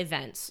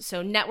events,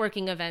 so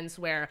networking events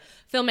where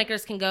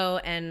filmmakers can go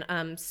and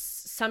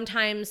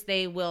sometimes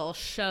they will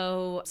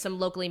show some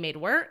locally made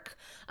work.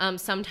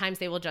 Sometimes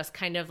they will just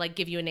kind of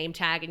give you a name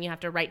tag and you have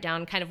to write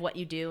down kind of what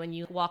you do, and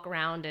you walk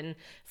around and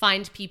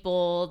find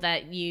people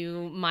that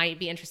you might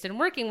be interested in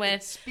working with.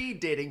 It's speed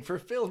dating for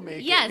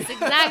filmmaking. Yes,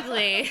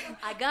 exactly.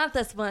 I got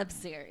this web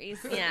series.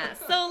 Yeah.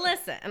 So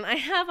listen, I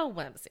have a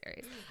web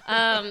series.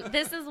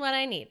 This is what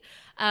I need.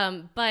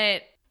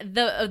 But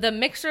the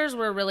mixers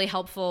were really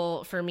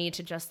helpful for me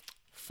to just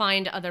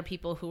find other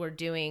people who were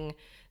doing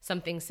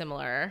something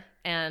similar.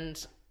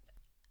 And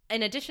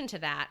in addition to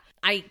that,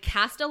 I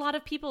cast a lot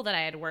of people that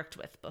I had worked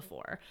with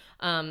before.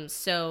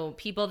 So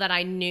people that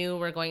I knew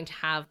were going to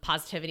have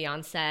positivity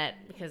on set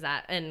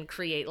and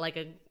create like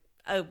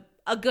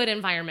a good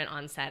environment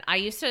on set. I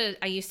used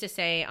to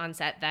say on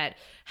set that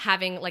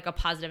having like a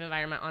positive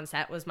environment on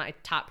set was my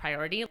top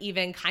priority,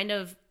 even kind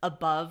of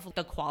above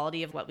the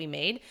quality of what we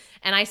made.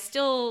 And I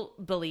still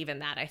believe in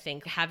that. I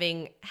think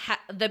having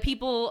the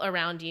people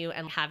around you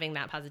and having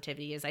that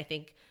positivity is, I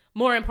think,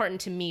 more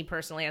important to me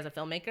personally as a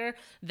filmmaker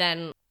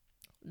than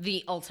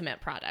the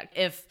ultimate product.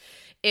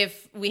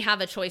 If we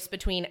have a choice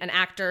between an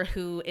actor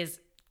who is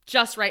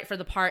just right for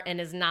the part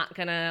and is not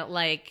gonna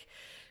like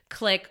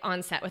click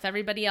on set with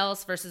everybody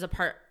else versus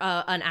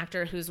an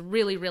actor who's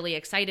really, really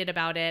excited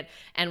about it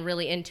and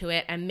really into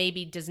it and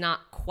maybe does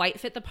not quite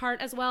fit the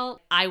part as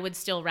well, I would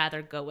still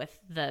rather go with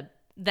the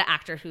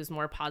actor who's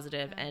more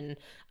positive and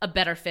a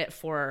better fit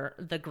for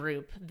the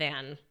group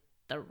than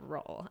the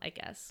role, I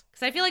guess.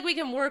 Because I feel like we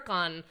can work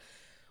on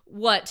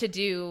what to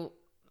do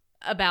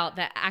about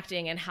the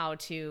acting and how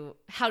to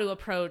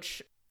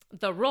approach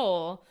the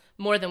role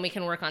more than we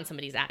can work on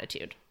somebody's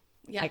attitude.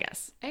 Yeah, I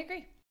guess. I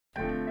agree.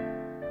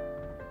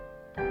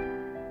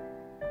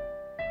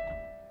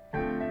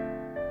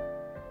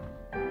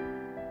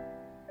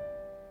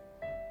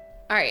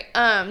 All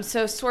right.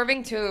 So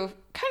swerving to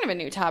kind of a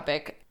new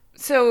topic.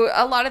 So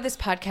a lot of this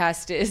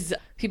podcast is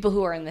people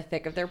who are in the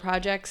thick of their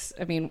projects.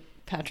 I mean,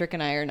 Patrick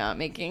and I are not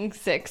making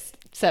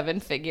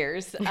 6-7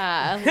 figures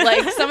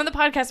like some of the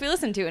podcasts we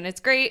listen to. And it's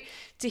great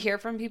to hear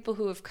from people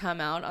who have come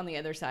out on the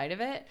other side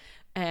of it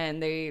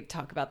and they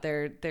talk about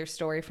their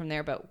story from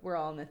there, but we're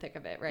all in the thick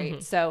of it, right?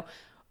 Mm-hmm. So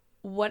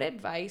what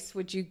advice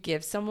would you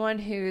give someone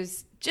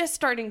who's just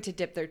starting to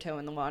dip their toe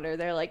in the water?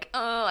 They're like,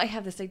 oh, I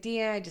have this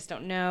idea. I just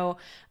don't know.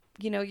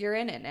 You know, you're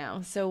in it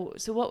now. So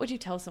what would you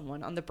tell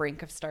someone on the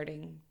brink of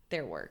starting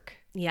their work?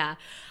 Yeah.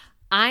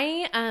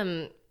 I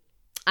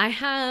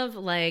have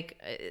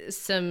like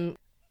some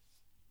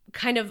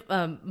kind of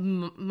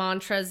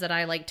mantras that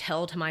I like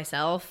tell to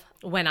myself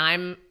when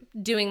I'm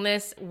doing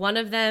this. One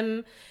of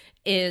them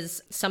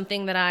is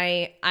something that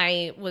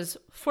I was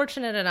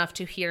fortunate enough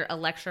to hear a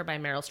lecture by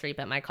Meryl Streep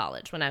at my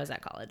college when I was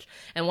at college.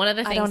 And one of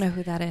the things, I don't know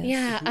who that is.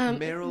 Yeah,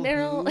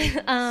 Meryl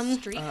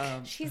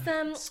Streep. She's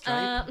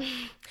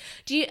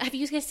have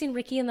you guys seen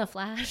Ricky and the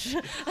Flash?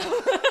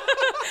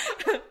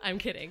 I'm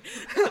kidding.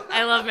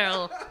 I love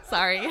Meryl.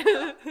 Sorry.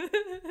 You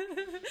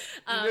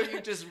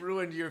just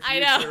ruined your future. I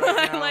know.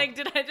 Right now. I'm like,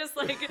 did I just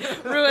like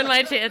ruin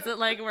my chance at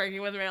like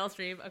working with Meryl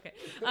Streep? Okay.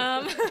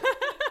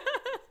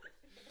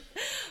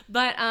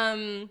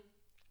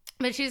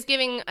 But she was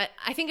giving,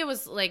 I think it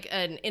was like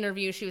an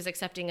interview. She was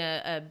accepting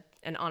an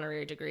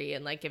honorary degree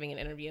and like giving an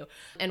interview.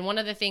 And one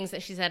of the things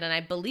that she said, and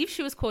I believe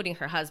she was quoting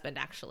her husband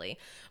actually,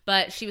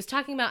 but she was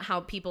talking about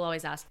how people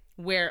always ask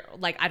where,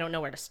 like, I don't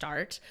know where to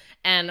start.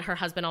 And her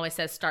husband always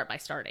says, start by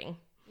starting.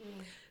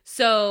 Mm.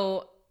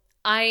 So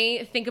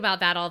I think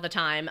about that all the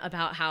time,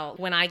 about how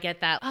when I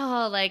get that,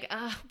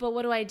 but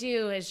what do I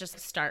do, is just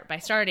start by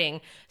starting.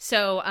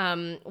 So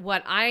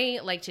what I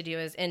like to do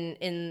is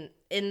in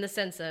the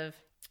sense of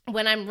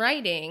when I'm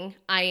writing,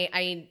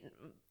 I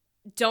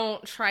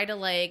don't try to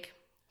like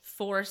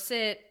force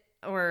it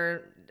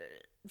or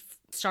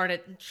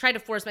try to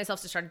force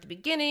myself to start at the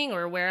beginning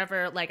or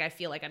wherever like I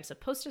feel like I'm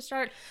supposed to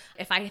start.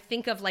 If I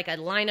think of like a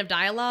line of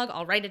dialogue,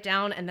 I'll write it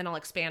down and then I'll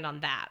expand on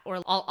that.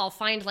 Or I'll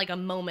find like a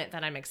moment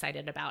that I'm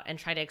excited about and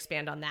try to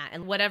expand on that.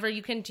 And whatever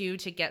you can do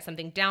to get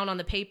something down on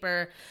the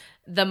paper,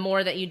 the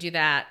more that you do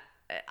that,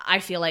 I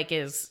feel like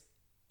is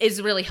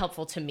really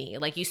helpful to me.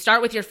 Like you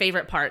start with your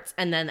favorite parts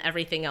and then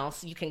everything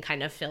else you can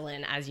kind of fill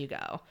in as you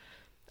go,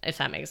 if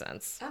that makes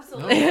sense.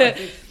 Absolutely. No,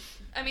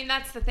 I mean,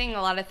 that's the thing.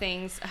 A lot of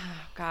things,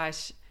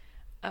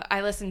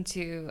 I listened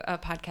to a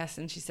podcast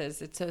and she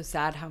says it's so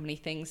sad how many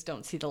things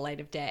don't see the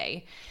light of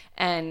day.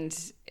 And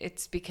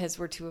it's because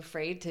we're too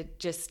afraid to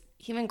just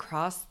even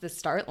cross the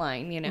start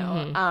line, you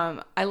know? Mm-hmm.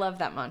 I love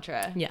that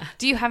mantra. Yeah.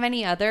 Do you have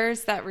any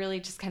others that really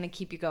just kind of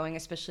keep you going,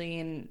 especially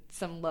in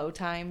some low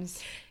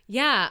times?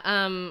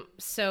 Yeah.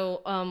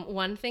 So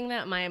one thing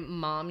that my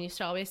mom used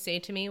to always say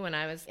to me when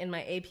I was in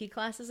my AP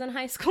classes in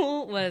high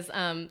school was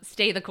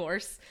stay the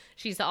course.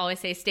 She used to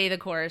always say, stay the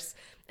course.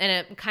 And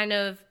it kind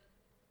of,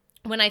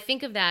 when I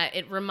think of that,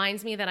 it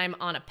reminds me that I'm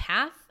on a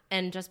path,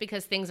 and just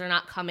because things are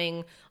not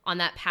coming on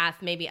that path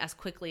maybe as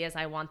quickly as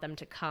I want them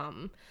to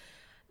come,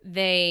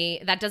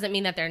 that doesn't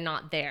mean that they're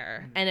not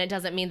there, and it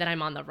doesn't mean that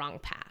I'm on the wrong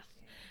path.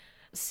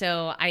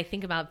 So I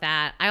think about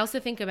that. I also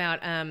think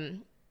about,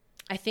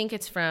 I think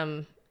it's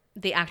from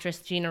the actress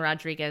Gina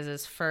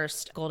Rodriguez's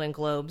first Golden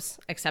Globes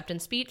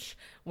acceptance speech,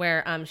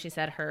 where she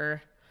said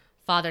her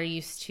father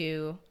used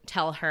to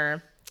tell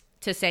her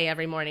to say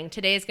every morning.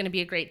 Today is going to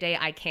be a great day.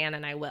 I can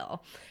and I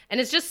will. And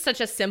it's just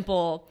such a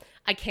simple,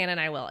 I can and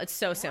I will. It's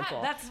so simple.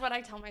 Yeah, that's what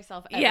I tell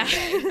myself every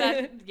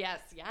day. Yes.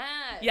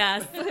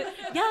 Yes.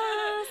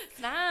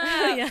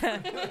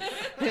 Snap.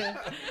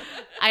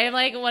 I am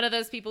like one of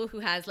those people who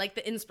has like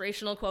the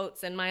inspirational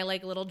quotes in my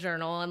like little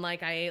journal, and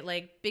like I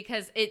like,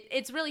 because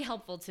it's really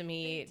helpful to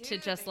me to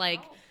just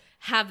like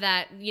have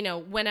that, you know,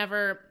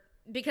 whenever,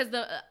 because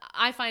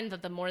I find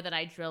that the more that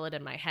I drill it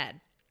in my head,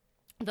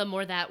 the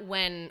more that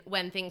when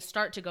things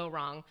start to go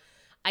wrong,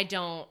 I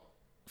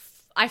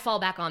fall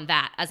back on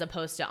that as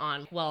opposed to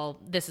on, well,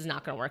 this is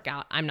not going to work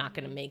out. I'm not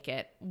going to make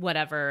it,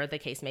 whatever the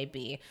case may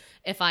be.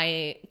 If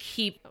I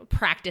keep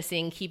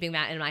practicing keeping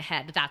that in my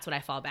head, that's what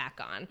I fall back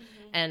on.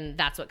 And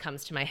that's what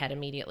comes to my head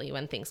immediately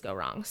when things go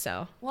wrong.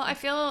 So, well,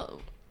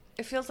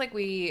 it feels like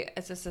we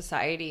as a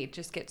society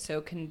just get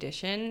so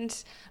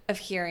conditioned of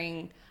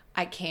hearing,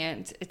 I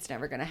can't, it's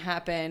never going to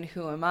happen.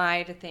 Who am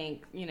I to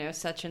think, you know,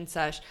 such and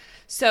such.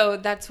 So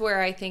that's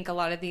where I think a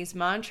lot of these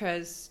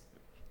mantras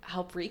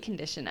help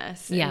recondition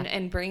us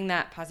and bring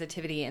that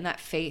positivity and that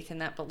faith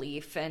and that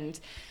belief. And,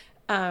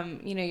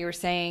 you know, you were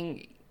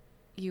saying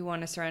you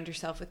want to surround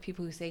yourself with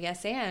people who say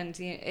yes. And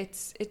you know,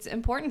 it's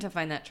important to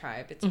find that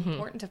tribe. It's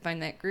important to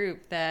find that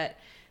group that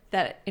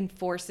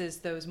enforces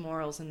those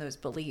morals and those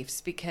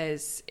beliefs,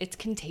 because it's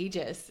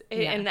contagious.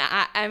 And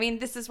I mean,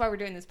 this is why we're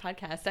doing this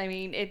podcast. I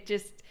mean,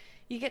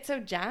 you get so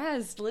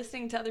jazzed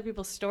listening to other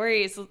people's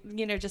stories,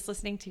 you know, just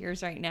listening to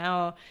yours right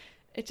now.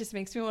 It just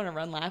makes me want to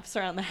run laps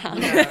around the house.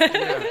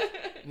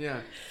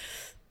 Yeah.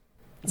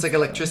 It's like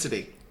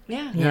electricity.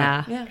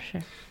 Yeah.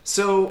 Sure.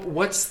 So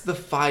what's the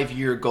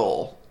 5-year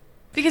goal?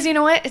 Because you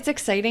know what? It's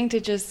exciting to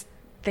just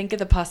think of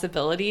the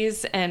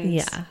possibilities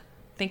and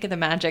think of the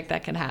magic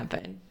that can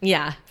happen.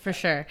 Yeah, for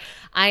sure.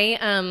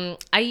 I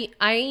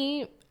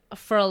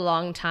for a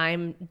long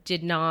time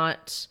did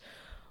not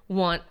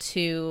want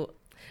to,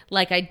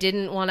 like, I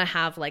didn't want to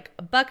have like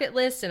a bucket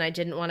list, and I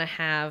didn't want to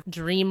have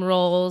dream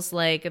roles,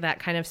 like that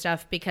kind of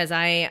stuff, because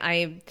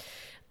I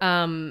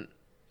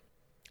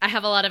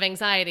have a lot of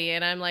anxiety,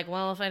 and I'm like,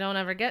 well, if I don't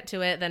ever get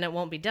to it, then it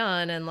won't be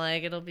done, and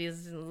like it'll be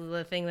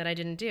the thing that I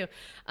didn't do.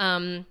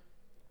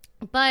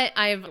 But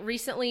I've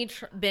recently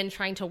been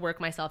trying to work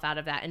myself out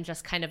of that and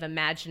just kind of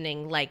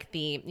imagining like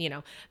the, you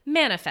know,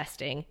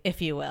 manifesting,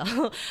 if you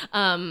will.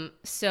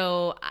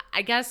 So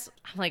I guess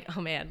I'm like, oh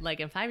man,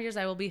 like in 5 years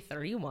I will be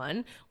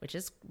 31, which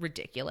is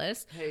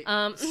ridiculous. Hey,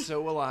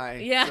 so will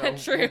I. Yeah,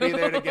 so true. We'll be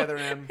there together,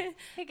 Em.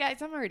 Hey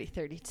guys, I'm already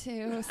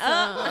 32. So.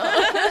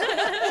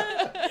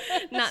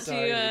 Not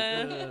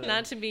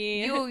to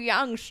be. You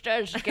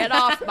youngsters, get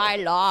off my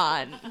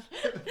lawn.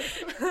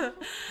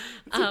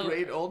 It's a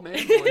great old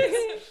man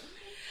voice.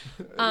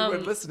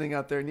 Everyone listening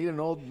out there need an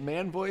old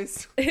man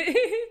voice?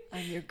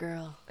 I'm your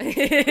girl.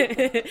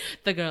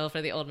 The girl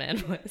for the old man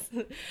voice.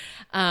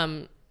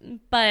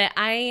 But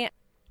I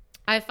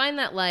find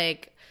that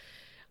like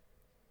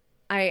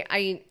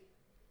I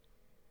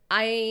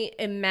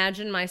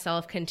imagine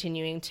myself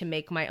continuing to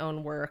make my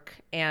own work,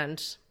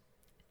 and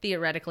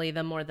theoretically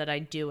the more that I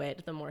do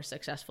it, the more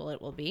successful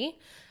it will be,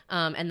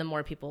 and the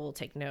more people will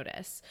take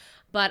notice.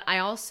 But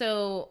I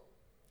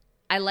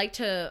like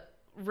to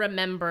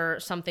remember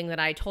something that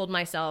I told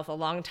myself a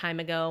long time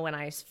ago when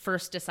I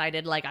first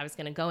decided like I was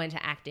going to go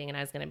into acting, and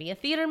I was going to be a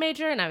theater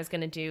major, and I was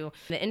going to do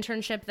the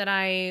internship that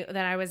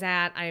I was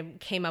at. I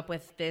came up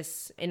with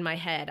this in my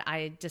head.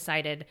 I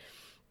decided,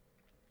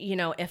 you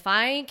know, if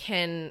I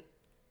can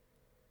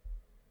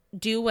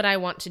do what I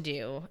want to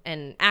do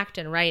and act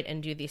and write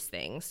and do these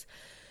things,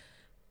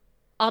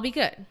 I'll be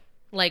good.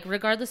 Like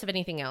regardless of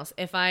anything else.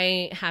 If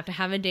I have to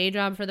have a day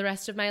job for the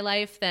rest of my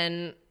life,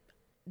 then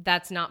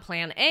that's not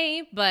plan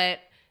A, but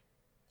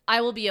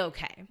I will be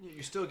okay.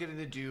 You're still getting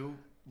to do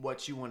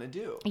what you want to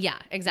do. Yeah,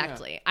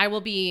 exactly. Yeah. I will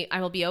be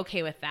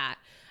okay with that.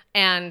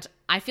 And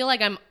I feel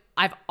like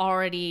I've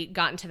already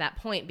gotten to that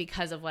point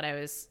because of what I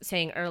was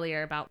saying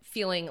earlier about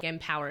feeling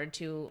empowered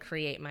to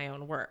create my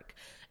own work,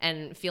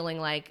 and feeling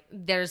like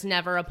there's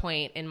never a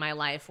point in my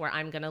life where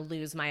I'm going to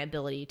lose my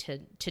ability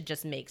to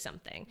just make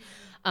something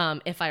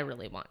if I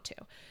really want to.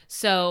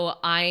 So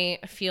I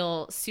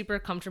feel super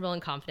comfortable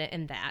and confident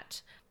in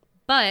that.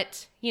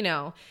 But, you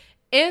know,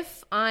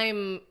 if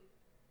I'm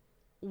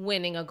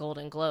winning a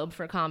Golden Globe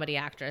for comedy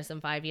actress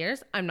in 5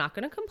 years, I'm not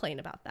going to complain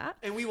about that.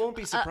 And we won't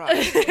be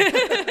surprised.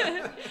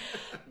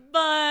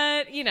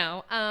 But, you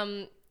know,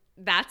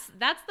 that's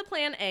the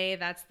plan A.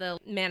 That's the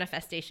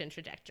manifestation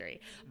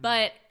trajectory.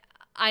 But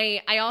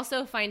I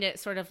also find it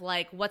sort of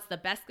like, what's the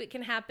best that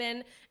can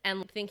happen?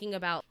 And thinking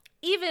about,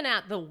 even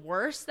at the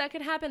worst that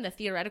could happen, the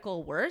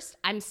theoretical worst,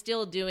 I'm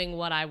still doing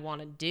what I want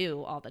to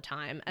do all the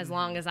time, as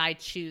long as I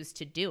choose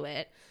to do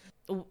it.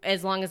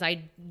 As long as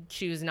I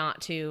choose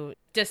not to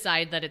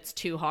decide that it's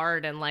too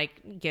hard and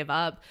like give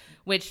up,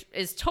 which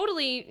is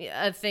totally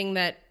a thing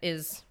that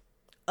is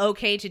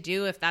okay to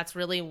do if that's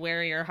really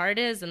where your heart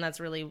is and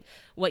that's really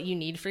what you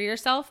need for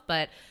yourself.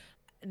 But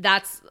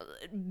that's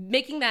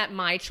making that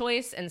my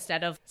choice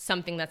instead of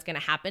something that's going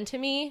to happen to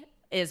me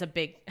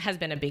has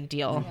been a big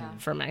deal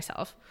for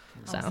myself.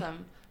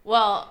 Awesome.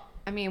 Well,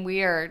 I mean,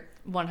 we are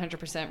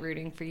 100%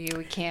 rooting for you.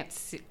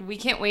 We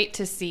can't wait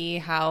to see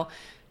how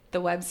the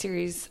web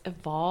series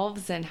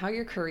evolves and how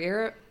your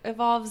career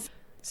evolves.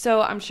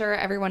 So I'm sure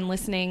everyone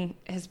listening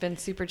has been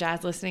super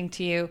jazzed listening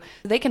to you.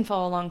 They can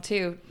follow along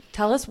too.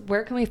 Tell us,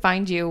 where can we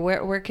find you?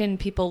 Where can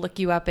people look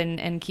you up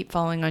and keep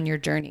following on your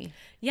journey?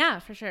 Yeah,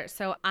 for sure.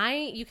 So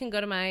you can go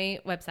to my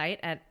website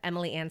at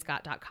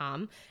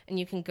emilyannscott.com, and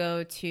you can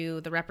go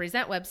to the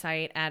Represent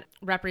website at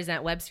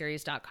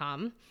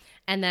representwebseries.com.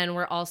 And then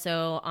we're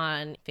also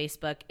on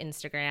Facebook,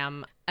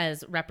 Instagram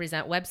as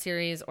Represent Web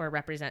Series or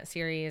Represent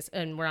Series.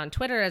 And we're on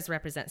Twitter as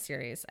Represent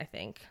Series, I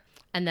think.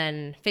 And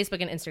then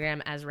Facebook and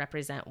Instagram as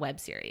Represent Web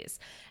Series.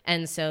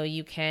 And so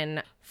you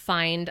can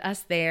find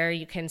us there.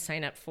 You can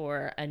sign up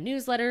for a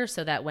newsletter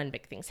so that when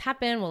big things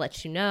happen, we'll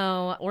let you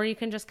know. Or you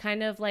can just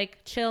kind of like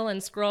chill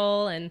and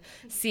scroll and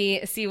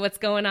see what's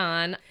going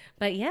on.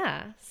 But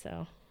yeah,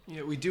 so...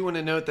 Yeah, we do want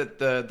to note that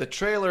the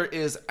trailer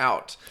is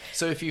out.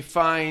 So if you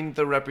find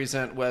the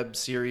Represent Web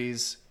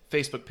Series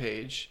Facebook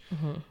page,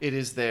 it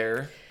is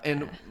there.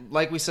 And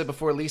like we said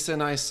before, Lisa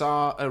and I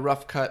saw a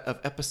rough cut of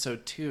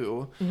episode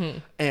 2,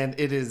 and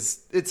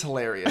it's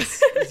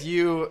hilarious.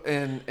 You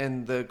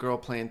and the girl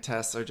playing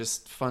Tess are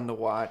just fun to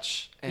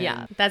watch. And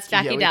yeah, that's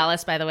Jackie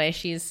Dallas, by the way.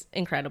 She's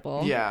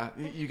incredible. Yeah,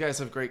 you guys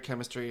have great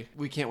chemistry.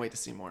 We can't wait to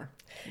see more.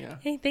 Yeah.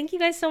 Hey, thank you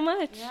guys so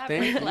much. Yeah,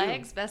 Thank break you.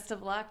 legs, best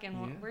of luck,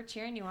 and we're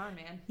cheering you on,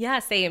 man. Yeah,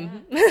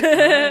 same.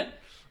 Yeah.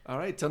 All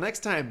right, till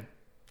next time.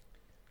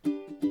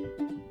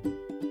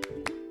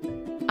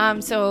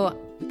 So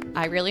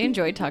I really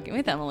enjoyed talking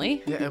with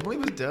Emily. Yeah, Emily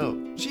was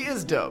dope. She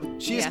is dope.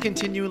 She is Yeah.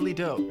 continually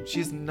dope.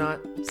 She's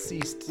not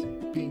ceased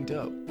being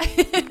dope.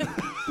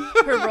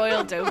 Her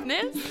royal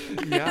dopeness.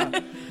 Yeah.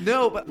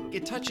 No, but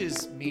it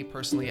touches me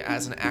personally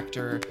as an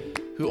actor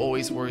who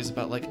always worries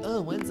about like,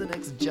 oh, when's the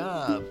next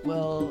job?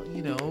 Well,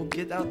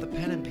 get out the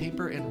pen and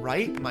paper and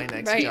write my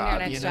next Right, job.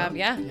 your next job.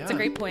 Yeah, it's a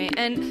great point.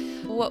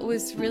 And what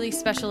was really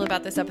special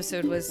about this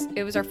episode was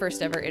it was our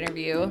first ever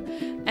interview,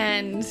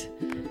 and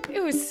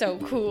it was so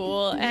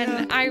cool.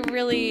 And I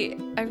really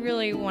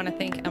want to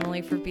thank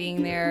Emily for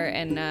being there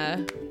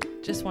and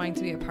just wanting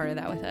to be a part of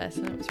that with us.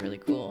 And it was really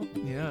cool.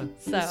 Yeah.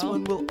 So This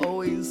one will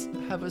always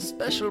have a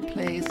special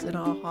place in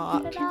our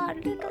heart. in our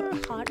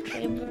little heart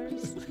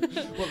chambers.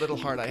 What little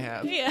heart I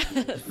have. Yeah.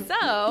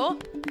 So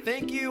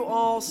Thank you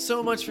all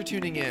so much for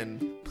tuning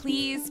in.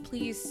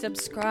 please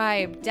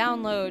subscribe,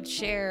 download,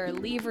 share,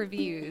 leave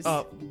reviews.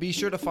 Be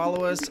sure to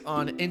follow us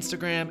on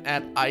Instagram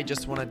at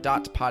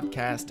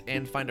IJustWanna.podcast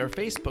and find our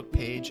Facebook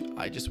page,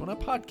 I Just Wanna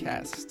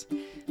Podcast.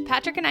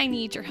 Patrick and I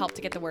need your help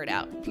to get the word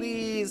out.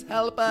 Please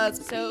help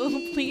us. So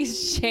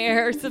please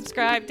share,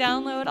 subscribe,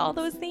 download, all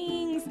those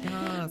things.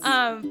 Yes.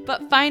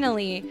 But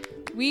finally,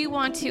 we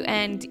want to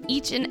end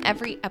each and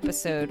every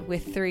episode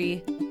with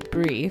 3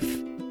 brief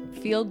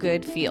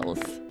feel-good feels.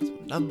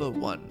 Number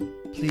 1,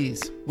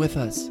 please, with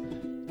us,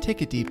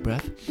 take a deep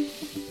breath.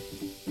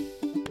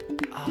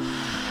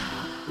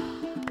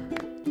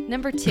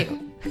 Number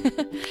 2,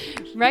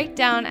 write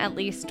down at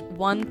least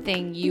one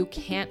thing you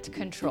can't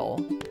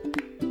control.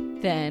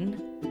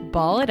 Then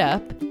ball it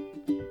up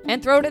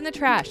and throw it in the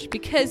trash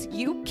because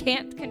you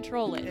can't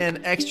control it.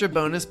 And extra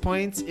bonus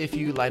points if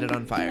you light it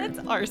on fire.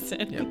 That's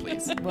arson. Yeah,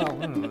 please. Well,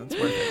 I don't know, it's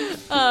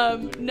worth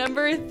it.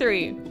 Number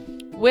 3,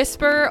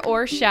 whisper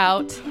or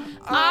shout,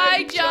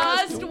 I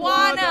just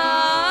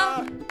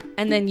wanna.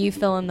 And then you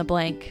fill in the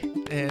blank.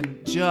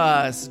 And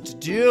just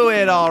do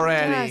it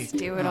already. Just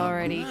do it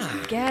already.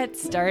 Get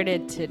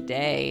started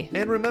today.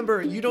 And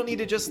remember, you don't need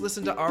to just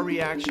listen to our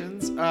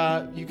reactions.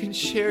 You can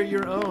share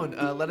your own.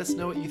 Let us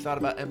know what you thought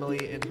about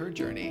Emily and her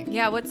journey.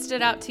 Yeah, what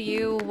stood out to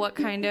you? What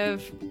kind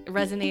of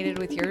resonated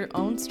with your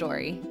own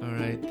story? All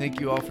right.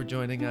 Thank you all for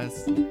joining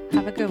us.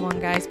 Have a good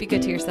one, guys. Be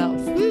good to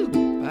yourselves. Woo!